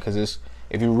I'm saying? Because it's,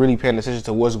 if you're really paying attention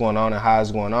to what's going on and how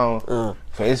it's going on,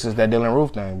 for instance, that Dylan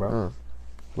Roof thing, bro.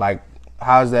 Like,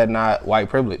 how is that not white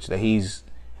privilege that he's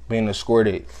being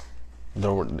escorted?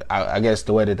 I guess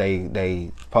the way that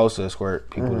they supposed to escort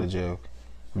people to jail,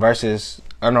 versus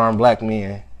unarmed black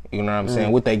men. You know what I'm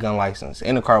saying? With their gun license,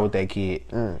 in the car with their kid.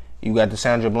 You got the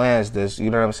Sandra Bland's. This, you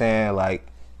know what I'm saying? Like,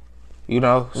 you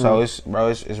know. So it's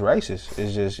racist.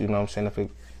 It's just, you know what I'm saying? If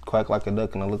it quack like a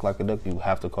duck and it look like a duck, you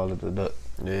have to call it the duck.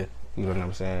 Yeah. You know what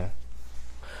I'm saying?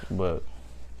 But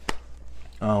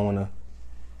I don't want to,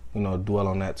 you know, dwell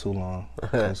on that too long.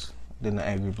 Because then the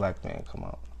angry black man come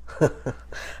out.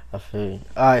 I feel you.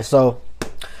 All right, so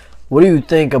what do you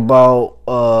think about?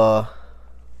 Well,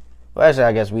 actually,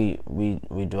 I guess we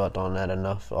dwelt on that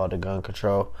enough. All the gun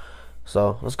control.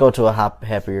 So let's go to a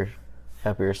happier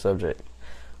subject.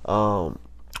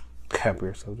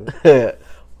 Happier subject.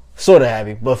 Sort of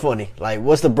happy, but funny. Like,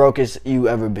 what's the brokest you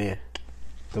ever been?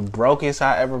 The brokest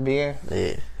I ever been?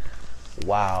 Yeah.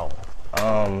 Wow.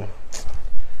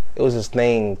 It was this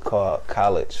thing called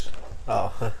college.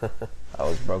 Oh. I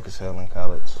was broke as hell in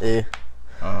college. Yeah.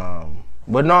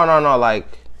 But no. Like,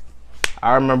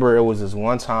 I remember it was this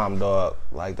one time, dog.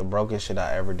 Like, the brokest shit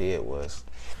I ever did was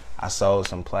I sold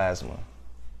some plasma.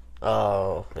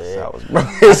 Oh, yeah. So I was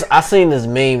broke. I seen this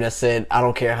meme that said, "I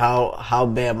don't care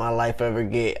how bad my life ever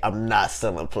get, I'm not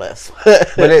selling plasma." but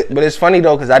it's funny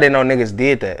though, because I didn't know niggas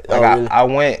did that. Like, really? I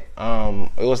went.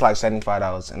 It was like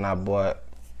 $75, and I bought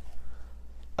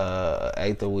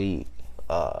eighth of weed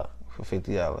for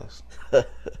 $50.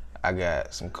 I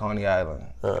got some Coney Island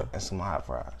and some hot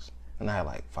fries, and I had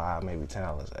like $5, maybe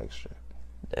 $10 extra.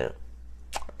 Damn.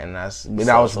 And I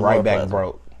was right back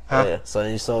broke. Huh? Yeah. So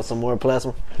you sold some more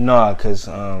plasma? No, cause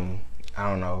I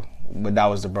don't know, but that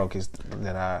was the brokest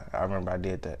that I remember I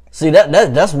did that. See,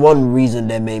 that's one reason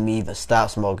that made me even stop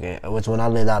smoking. Which, when I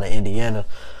lived out in Indiana,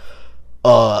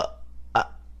 I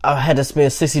had to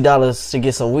spend $60 to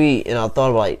get some weed, and I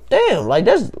thought, like, damn, like,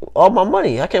 that's all my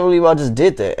money. I can't believe I just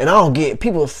did that. And I don't get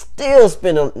people still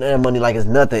spending their money like it's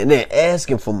nothing, and then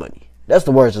asking for money. That's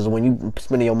the worst, is when you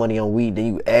spending your money on weed, then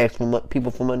you ask for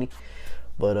people for money.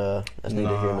 But that's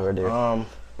neither here nor there.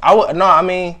 I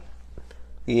mean,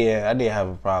 yeah, I did have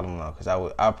a problem though, cause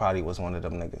I probably was one of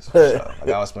them niggas. For sure. Like,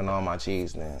 I would spend all my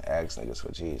cheese and then ask niggas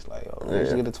for cheese. Like, oh, you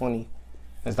should get a 20.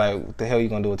 It's like, what the hell you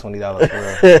gonna do with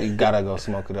 $20 for? You gotta go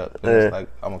smoke it up. It's like,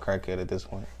 I'm a crackhead at this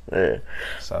point. Yeah.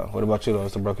 So, what about you though?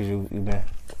 What's the brokest you been?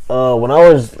 When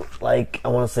I was, like, I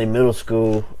want to say middle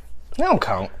school. That don't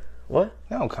count. What?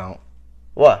 That don't count.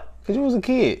 What? Cause you was a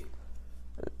kid.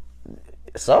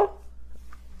 So?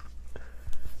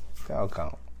 That'll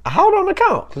count. How don't it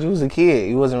count? Because you was a kid.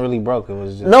 You wasn't really broke. It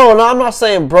was just... No, I'm not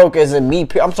saying broke as in me.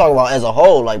 I'm talking about as a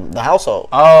whole, like the household.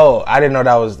 Oh, I didn't know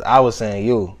that was... I was saying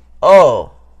you.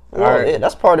 Oh. Well, right. Yeah,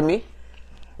 that's part of me.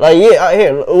 Like, yeah,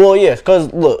 here. Well, yeah,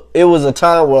 because, look, it was a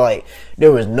time where, like,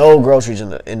 there was no groceries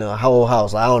in the whole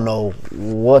house. I don't know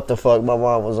what the fuck my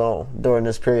mom was on during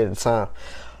this period of time.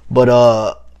 But,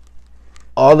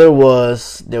 all there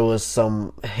was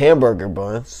some hamburger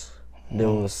buns. There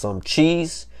was some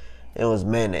cheese. It was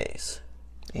mayonnaise.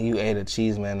 And you ate a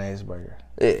cheese mayonnaise burger.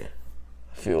 Yeah.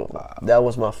 That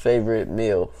was my favorite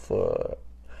meal for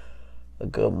a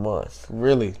good month.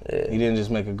 Really? Yeah. You didn't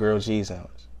just make a grilled cheese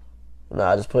sandwich? No,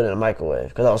 I just put it in the microwave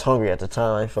because I was hungry at the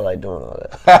time. I didn't feel like doing all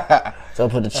that. So I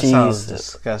put the cheese,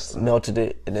 disgusting. Melted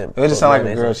it, and then it would just sound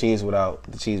like a grilled cheese without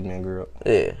the cheese being grilled.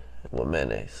 Yeah, with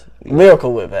mayonnaise. Yeah.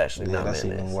 Miracle Whip, actually. Yeah, not that's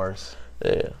mayonnaise. Even worse.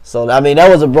 Yeah. So I mean,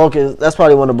 that's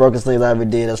probably one of the brokest things I ever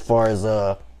did as far as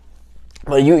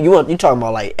But you talking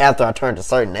about like after I turned a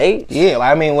certain age? Yeah,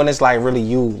 like, I mean when it's like really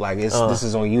you, like this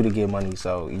is on you to get money,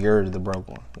 so you're the broke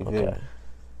one. You feel me?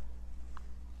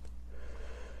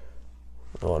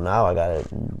 Well, now I gotta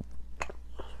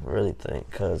really think,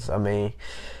 cause I mean,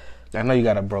 I know you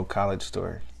got a broke college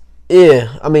story.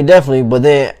 Yeah, I mean definitely. But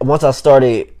then once I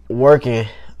started working,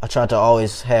 I tried to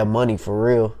always have money for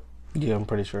real. Yeah, I'm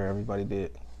pretty sure everybody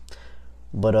did.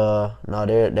 But no,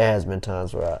 there has been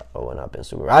times where when I've been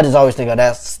super. I just always think of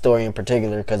that story in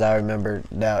particular because I remember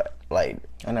that like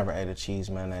I never ate a cheese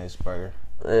mayonnaise burger.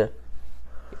 Yeah.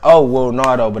 Oh well,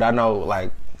 no, though. But I know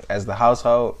like as the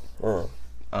household, it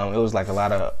was like a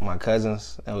lot of my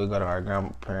cousins, and we go to our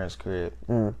grandparents' crib,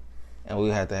 and we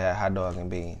had to have hot dog and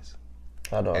beans.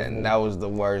 Hot dog. And that was the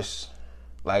worst.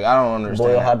 Like I don't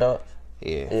understand. Boiled hot dog.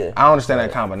 Yeah. I don't understand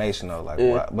that combination though. Like,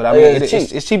 but I mean,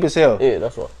 it's cheap as hell. Yeah,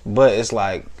 that's what. But it's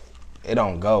like, it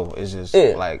don't go. It's just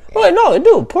like. Well, no, it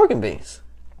do pork and beans.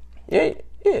 Yeah.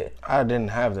 I didn't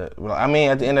have that. I mean,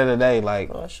 at the end of the day,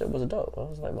 like. Oh, that shit was dope. That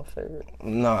was like my favorite.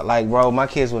 No, like, bro, my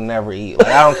kids would never eat. Like,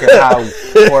 I don't care how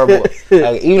horrible.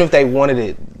 Like, even if they wanted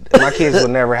it, my kids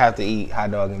would never have to eat hot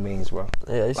dog and beans, bro.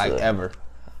 Yeah, like ever.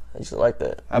 I used to like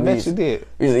that. I bet you did.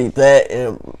 We used to eat that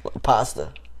and pasta.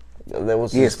 That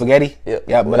was spaghetti.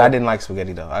 Yeah, but I didn't like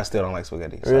spaghetti though. I still don't like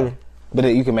spaghetti. So. Really? But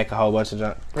you can make a whole bunch of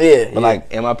junk. Yeah. But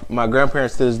like, and my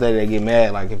grandparents to this day they get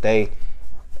mad like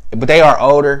but they are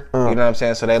older. You know what I'm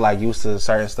saying? So they like used to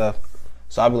certain stuff.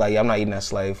 So I'll be like, yeah, I'm not eating that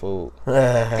slave food.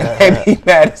 And they be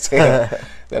mad as hell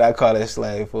that I call it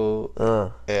slave food.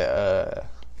 Yeah.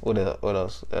 What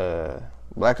else?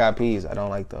 Black eyed peas. I don't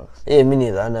like those. Yeah, me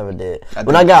neither. I never did.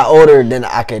 When I got older, then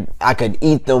I could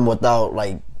eat them without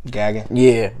like. Gagging?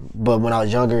 Yeah, but when I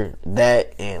was younger,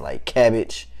 that and like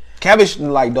cabbage. Cabbage,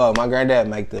 like, dog, my granddad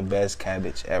make the best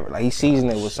cabbage ever. Like, he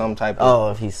seasoned it with some type of...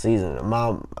 Oh, if he seasoned it.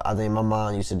 I think my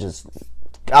mom used to just...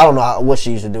 I don't know what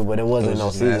she used to do, but it wasn't no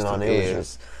season on it.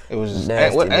 It was just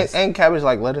nasty. Ain't cabbage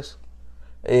like lettuce?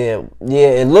 Yeah,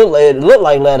 it looked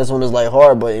like lettuce when it's like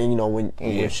hard, but you know when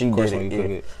she did it, cook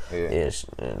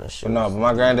it. But no, but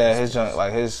my granddad, his junk,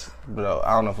 like bro,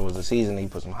 I don't know if it was the seasoning. He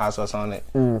put some hot sauce on it.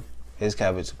 His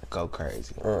cabbage go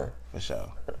crazy for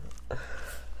sure.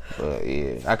 But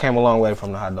yeah, I came a long way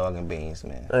from the hot dog and beans,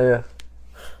 man. Oh,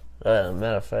 yeah.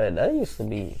 Matter of fact, that used to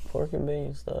be pork and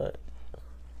beans. I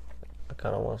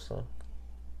kind of want some.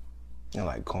 And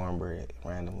like cornbread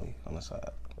randomly on the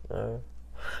side.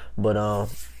 But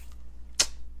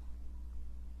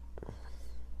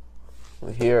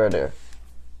we here or there.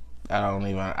 I don't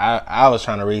even. I was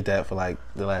trying to read that for like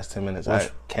the last 10 minutes. I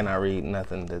cannot read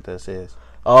nothing that says.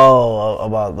 Oh,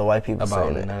 about the white people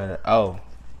saying that. None of that. Oh,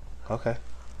 okay.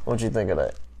 What you think of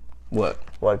that? What?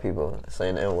 White people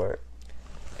saying the N-word.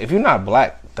 If you're not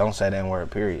black, don't say the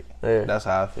N-word, period. Yeah. That's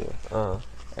how I feel.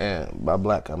 And by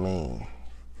black, I mean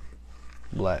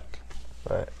black.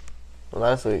 Right. Well,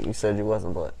 last week you said you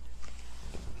wasn't black.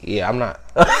 Yeah, I'm not.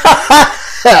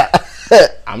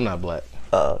 I'm not black.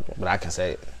 Oh, okay. But I can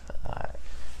say it. All right.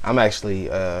 I'm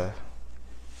actually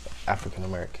African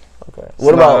American. Okay.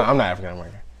 What about? I'm not African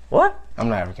American. What? I'm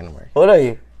not African American. What are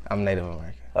you? I'm Native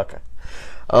American. Okay.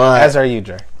 As are you,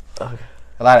 Dre. Okay.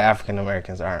 A lot of African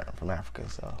Americans aren't from Africa,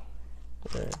 so.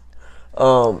 Yeah.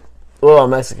 What about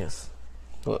Mexicans?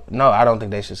 Well, no, I don't think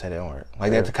they should say the N-word.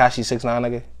 Like that Tekashi 6ix9ine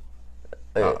nigga.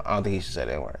 Yeah. I don't think he should say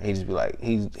that N-word. He just be like,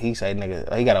 he say nigga.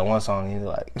 Like, he got a one song. He's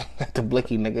like the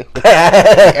blicky nigga.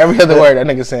 Every other word that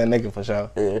nigga saying nigga for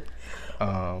sure. Yeah.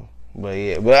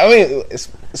 But I mean,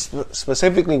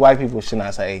 specifically white people should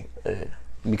not say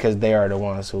because they are the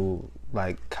ones who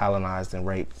like colonized and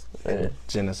raped and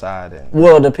genocide and.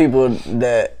 Well, the people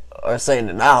that are saying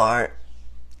it now aren't.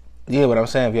 Yeah, but I'm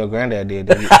saying if your granddad did,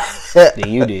 then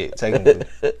you did, technically.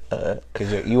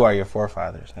 Because you are your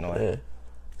forefathers, in a way. Yeah.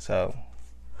 So,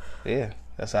 yeah,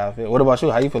 that's how I feel. What about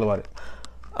you? How you feel about it?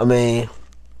 I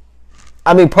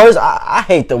mean, personally, I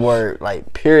hate the word,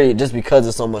 like, period, just because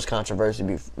there's so much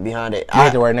controversy behind it. You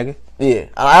hate the word nigga? Yeah.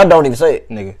 I don't even say it.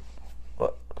 Nigga.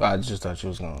 What? I just thought you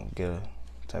was going to get a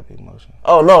type of emotion.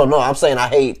 Oh, no. I'm saying I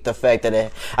hate the fact that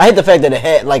it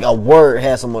had, like, a word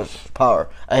has so much power.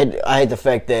 I hate the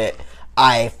fact that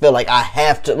I feel like I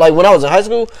have to, like, when I was in high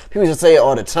school, people used to say it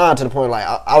all the time to the point, like,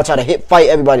 I would try to fight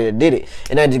everybody that did it.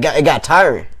 And then it got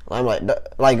tiring. I'm like, you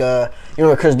know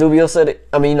when Chris Dubio said it?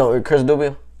 I mean, you know Chris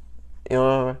Dubio? You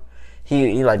know,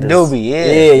 he like this. Doobie,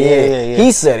 yeah.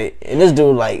 He said it, and this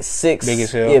dude like 6. Big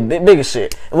as hell. Yeah, big as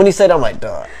shit. And when he said it, I'm like,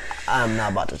 dog, I'm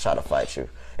not about to try to fight you.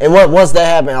 And once that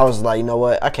happened, I was like, you know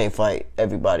what? I can't fight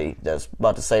everybody that's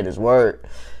about to say this word.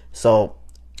 So,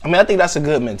 I mean, I think that's a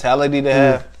good mentality to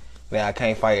have. That I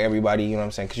can't fight everybody. You know what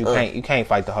I'm saying? Because you can't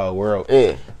fight the whole world.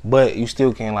 Yeah. But you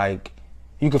still can like.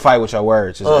 You can fight with your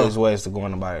words as ways to go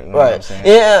on about it. You know what I'm saying?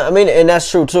 Yeah, I mean, and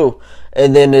that's true too.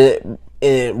 And then,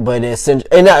 that's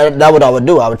what I would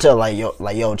do. I would tell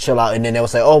yo, chill out. And then they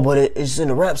would say, oh, but it's in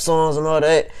the rap songs and all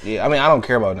that. Yeah, I mean, I don't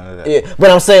care about none of that. Yeah,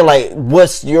 but I'm saying like,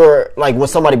 what's your like when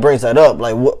somebody brings that up?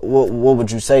 Like, what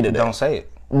would you say to that? Don't say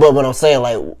it. But what I'm saying,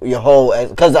 like your whole,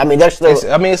 because I mean that's still.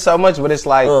 It's so much, but it's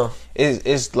like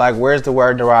it's like where's the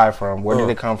word derived from? Where did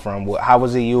it come from? How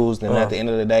was it used? And at the end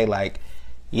of the day, like.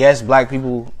 Yes, black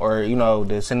people or, you know,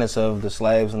 the descendants of the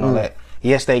slaves and all that,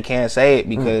 yes, they can say it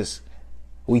because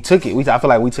we took it. I feel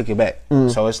like we took it back.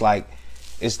 So it's like,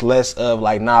 it's less of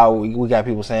like, now we got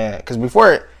people saying, because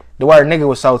before the word nigga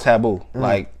was so taboo.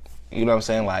 Like, you know what I'm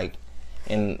saying? Like,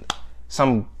 and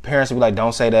some parents would be like,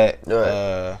 don't say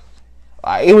that.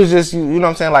 Like, it was just, you know what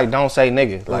I'm saying? Like, don't say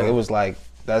nigga. Like, it was like,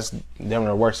 that's them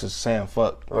the worst is saying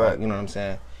fuck. Like, you know what I'm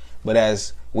saying? But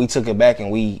as we took it back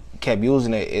and we kept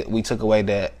using it, we took away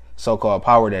that so-called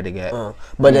power that it got.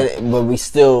 But it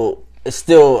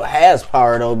still has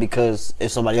power though, because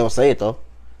if somebody else say it though.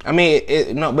 I mean,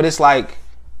 but it's like,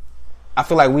 I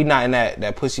feel like we not in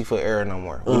that pussyfoot era no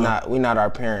more. We not our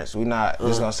parents. We not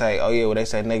just gonna say, oh yeah, well they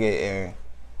say nigga and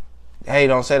hey,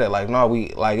 don't say that. Like no, we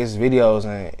like it's videos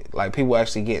and like people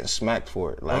actually getting smacked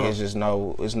for it. Like it's just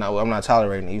it's not. I'm not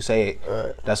tolerating it. You say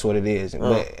it, that's what it is.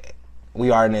 But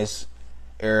we are in this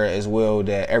era as well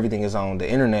that everything is on the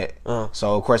internet.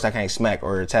 So of course I can't smack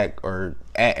or attack or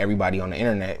at everybody on the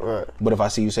internet. But if I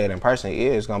see you say it in person,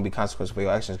 it's gonna be consequences for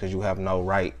your actions because you have no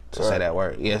right to say that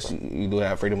word. Yes, you do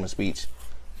have freedom of speech,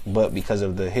 but because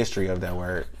of the history of that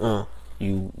word,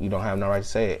 you don't have no right to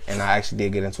say it. And I actually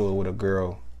did get into it with a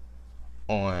girl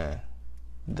on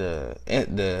the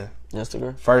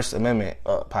Instagram First Amendment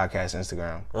podcast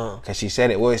Instagram because she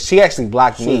said it. Well, she actually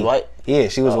blocked me. She was white? Yeah,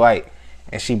 she was white.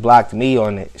 And she blocked me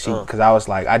on it. Because I was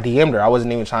like, I DM'd her. I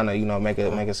wasn't even trying to, make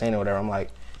a scene or whatever. I'm like,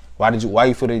 why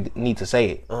you feel the need to say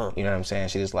it? You know what I'm saying?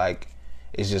 She's like,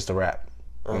 it's just a rap.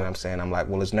 You know what I'm saying? I'm like,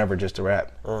 well, it's never just a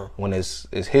rap when it's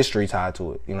history tied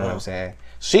to it. You know what I'm saying?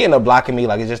 She ended up blocking me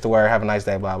like it's just a word. Have a nice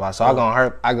day, blah blah. So I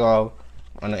go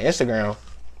on the Instagram,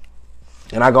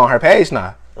 and I go on her page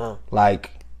now.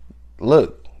 Like,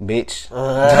 look, bitch,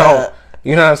 don't.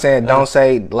 You know what I'm saying? Don't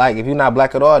say, like, if you're not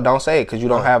black at all, don't say it because you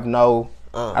don't have no.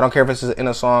 I don't care if it's in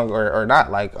a song or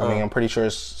not. Like, I mean, I'm pretty sure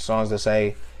it's songs that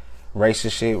say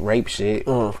racist shit, rape shit.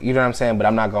 You know what I'm saying? But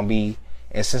I'm not going to be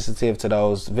insensitive to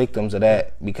those victims of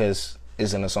that because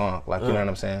it's in a song. Like, you know what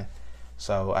I'm saying?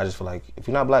 So I just feel like if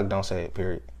you're not black, don't say it,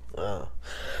 period.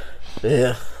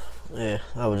 Yeah.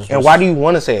 I was just and why do you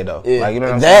want to say it, though? Yeah. Like, you know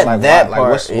what I'm saying? Like, that why?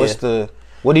 part, Like,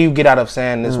 what do you get out of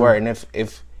saying this word? And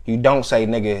if you don't say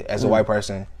nigga as a white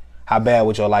person, how bad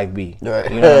would your life be?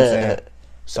 Right. You know what I'm saying?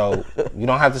 So you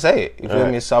don't have to say it. You feel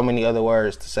me? There's so many other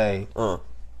words to say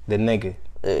than nigga.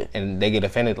 Yeah. And they get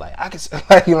offended like, I can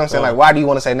like, you know what I'm saying? Like, why do you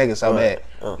want to say nigga so bad?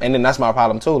 And then that's my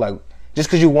problem too. Like, just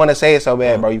because you want to say it so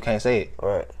bad, bro, you can't say it.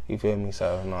 Right. You feel me?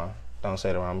 So, no, don't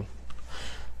say it around me.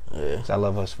 Yeah. 'Cause I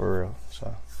love us for real.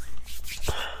 So.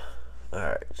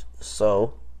 Alright.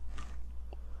 So.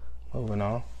 Moving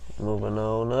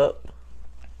on up.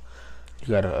 You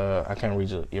gotta, I can't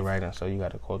read your writing, so you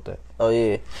gotta quote that. Oh,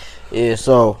 yeah. Yeah,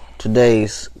 so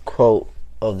today's quote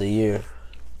of the year.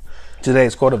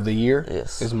 Today's quote of the year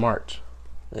is March.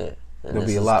 Yeah. There'll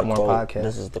be a lot more podcasts.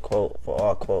 This is the quote for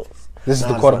all quotes. This is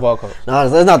the quote of all quotes. No,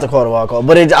 it's not the quote of all quotes,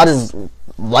 but I just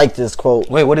like this quote.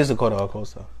 Wait, what is the quote of all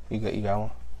quotes, though? You got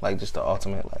one? Like, just the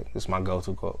ultimate, like, it's my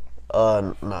go-to quote.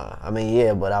 Nah. I mean,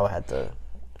 yeah, but I would have to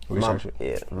research it.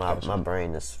 Yeah, my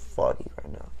brain is foggy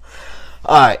right now.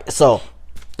 All right, so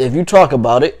if you talk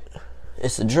about it,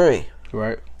 it's a dream.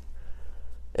 Right.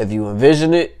 If you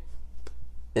envision it,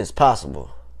 it's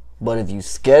possible. But if you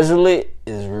schedule it,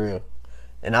 it's real.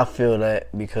 And I feel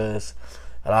that because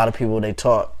a lot of people, they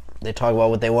talk about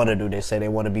what they want to do. They say they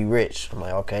want to be rich. I'm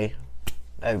like, okay,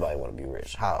 everybody want to be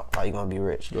rich. How you going to be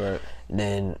rich? Right. And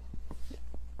then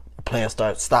the plan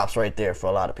stops right there for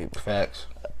a lot of people. Facts.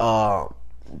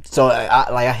 So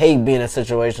I hate being in a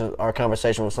situation or a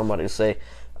conversation with somebody to say,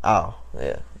 oh,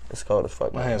 yeah, it's cold as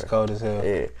fuck. My hand's cold as hell.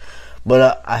 Yeah.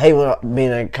 But I hate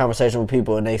being in a conversation with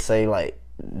people and they say, like,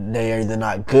 they're either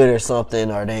not good or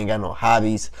something, or they ain't got no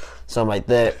hobbies, something like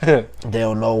that. They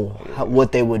don't know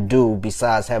what they would do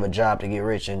besides have a job to get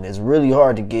rich. And it's really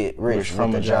hard to get rich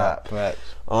from a job. Facts.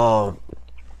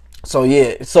 So,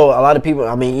 yeah. So, a lot of people,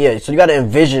 I mean, yeah. So, you got to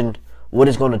envision what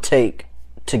it's going to take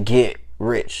to get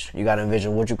rich. You got to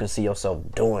envision what you can see yourself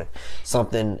doing.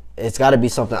 Something, it's got to be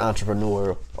something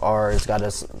entrepreneurial, or it's got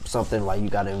to something like you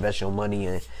got to invest your money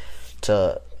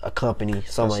into a company,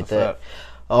 something like that.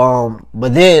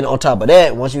 But then on top of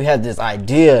that, once you have this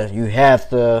idea, you have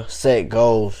to set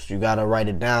goals. You got to write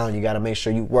it down. You got to make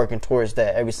sure you're working towards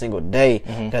that every single day,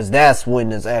 because that's when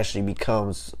this actually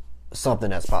becomes something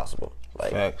that's possible.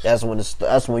 Like Facts.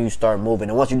 that's when you start moving.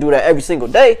 And once you do that every single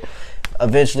day,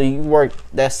 eventually you work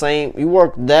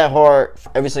that hard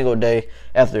every single day.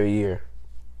 After a year,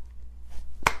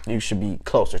 you should be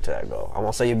closer to that goal. I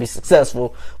won't say you'll be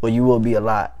successful, but you will be a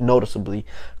lot noticeably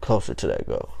closer to that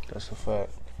goal. That's a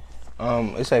fact.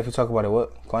 It say if you talk about it,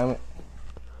 what? Climate?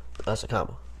 That's a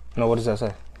comma. No, what does that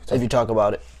say? If you talk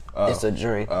about it, it's a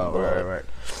dream. Oh, right.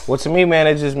 Well, to me, man,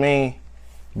 it just mean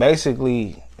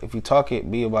basically if you talk it,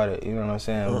 be about it. You know what I'm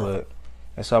saying? But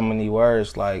in so many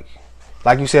words, like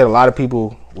you said, a lot of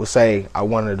people will say, I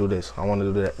want to do this, I want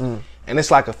to do that. And it's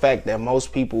like a fact that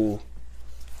most people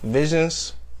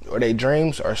visions or their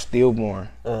dreams are stillborn.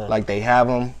 Like they have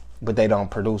them, but they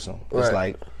don't produce them. Right. It's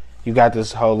like you got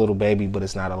this whole little baby, but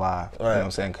it's not alive. Right. You know what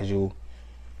I'm saying? Because you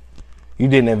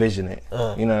didn't envision it.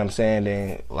 You know what I'm saying?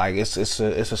 Then like it's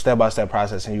a step-by-step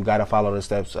process, and you got to follow the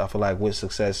steps. I feel like with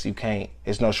success,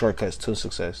 it's no shortcuts to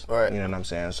success. Right. You know what I'm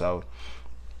saying? So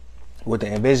with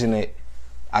the envision it,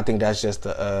 I think that's just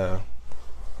a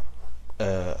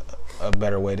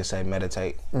better way to say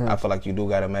meditate. I feel like you do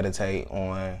got to meditate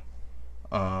on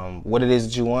what it is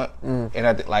that you want.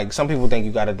 And like some people think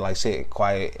you got to like sit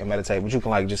quiet and meditate, but you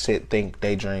can like just sit, think,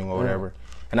 daydream or whatever.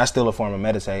 And that's still a form of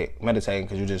meditating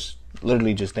because you just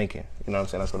literally just thinking. You know what I'm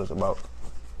saying? That's what it's about.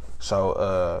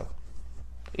 So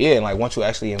yeah, and like once you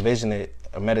actually envision it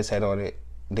or meditate on it,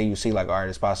 then you see like, all right,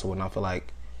 it's possible. And I feel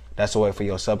like that's a way for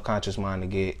your subconscious mind to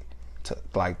get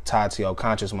like tied to your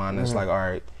conscious mind. It's like, all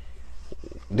right,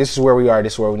 this is where we are,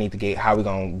 this is where we need to get, how we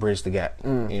gonna bridge the gap. You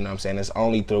know what I'm saying? It's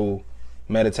only through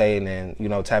meditating and, you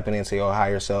know, tapping into your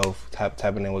higher self,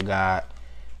 tapping in with God,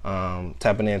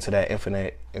 tapping into that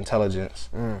infinite intelligence.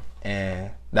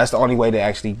 And that's the only way to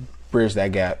actually bridge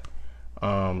that gap.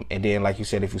 And then, like you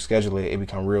said, if you schedule it, it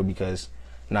become real because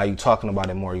now you talking about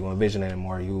it more, you envisioning it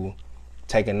more, you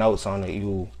taking notes on it,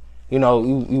 you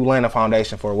laying a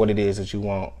foundation for what it is that you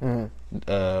want,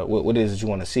 what it is that you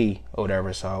want to see or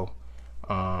whatever. So,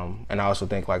 and I also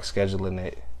think like scheduling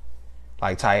it,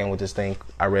 like tie in with this thing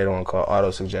I read on called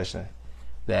auto-suggestion,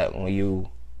 that when you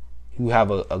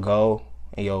have a goal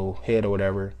in your head or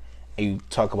whatever, and you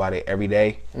talk about it every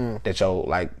day, that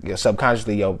your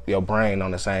subconsciously your brain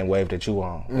on the same wave that you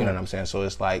on. You know what I'm saying? So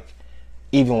it's like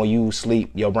even when you sleep,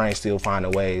 your brain still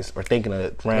finding ways or thinking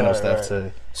of random stuff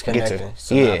to get to.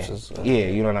 Yeah,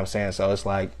 you know what I'm saying? So it's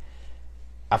like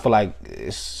I feel like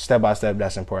it's step by step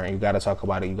that's important. You got to talk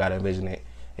about it, you got to envision it,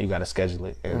 and you got to schedule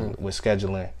it. And with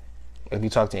scheduling, if you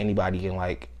talk to anybody and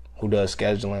like who does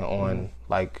scheduling on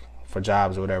like for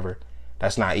jobs or whatever,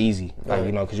 that's not easy. Like,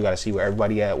 you know, because you got to see where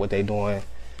everybody at, what they doing.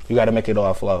 You got to make it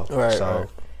all flow.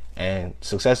 And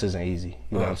success isn't easy.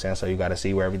 You know what I'm saying? So you got to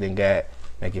see where everything at,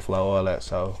 make it flow, all that.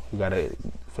 So you got to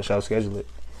for sure schedule it.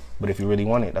 But if you really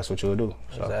want it, that's what you'll do.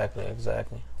 So.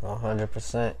 Exactly.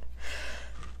 100%.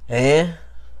 And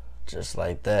just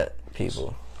like that,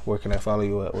 people. Where can I follow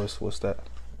you at? What's that?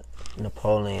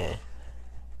 Napoleon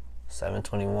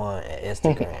 721 at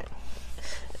Instagram.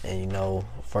 And you know,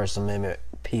 First Amendment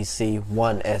PC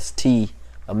 1ST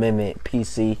Amendment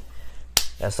PC.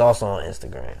 That's also on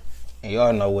Instagram. And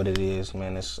y'all know what it is,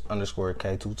 man. It's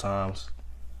 _K 2 times.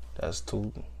 That's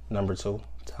number 2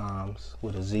 times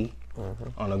with a Z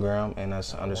on the gram, and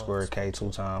that's _K 2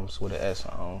 times with an S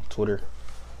on Twitter.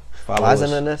 Why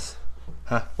isn't it this?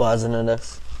 Huh? Why isn't it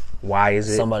this? Why is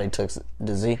it? Somebody took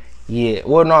the Z. Yeah.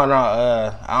 Well, no.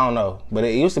 I don't know, but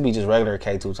it used to be just regular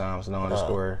K 2 times, no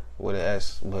underscore with an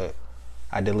S. But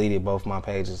I deleted both my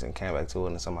pages and came back to it,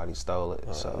 and somebody stole it.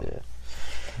 So. Yeah.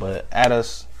 But add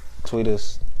us, tweet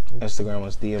us, Instagram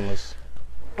us, DM us.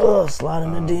 Slide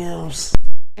in the DMs.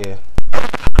 Yeah.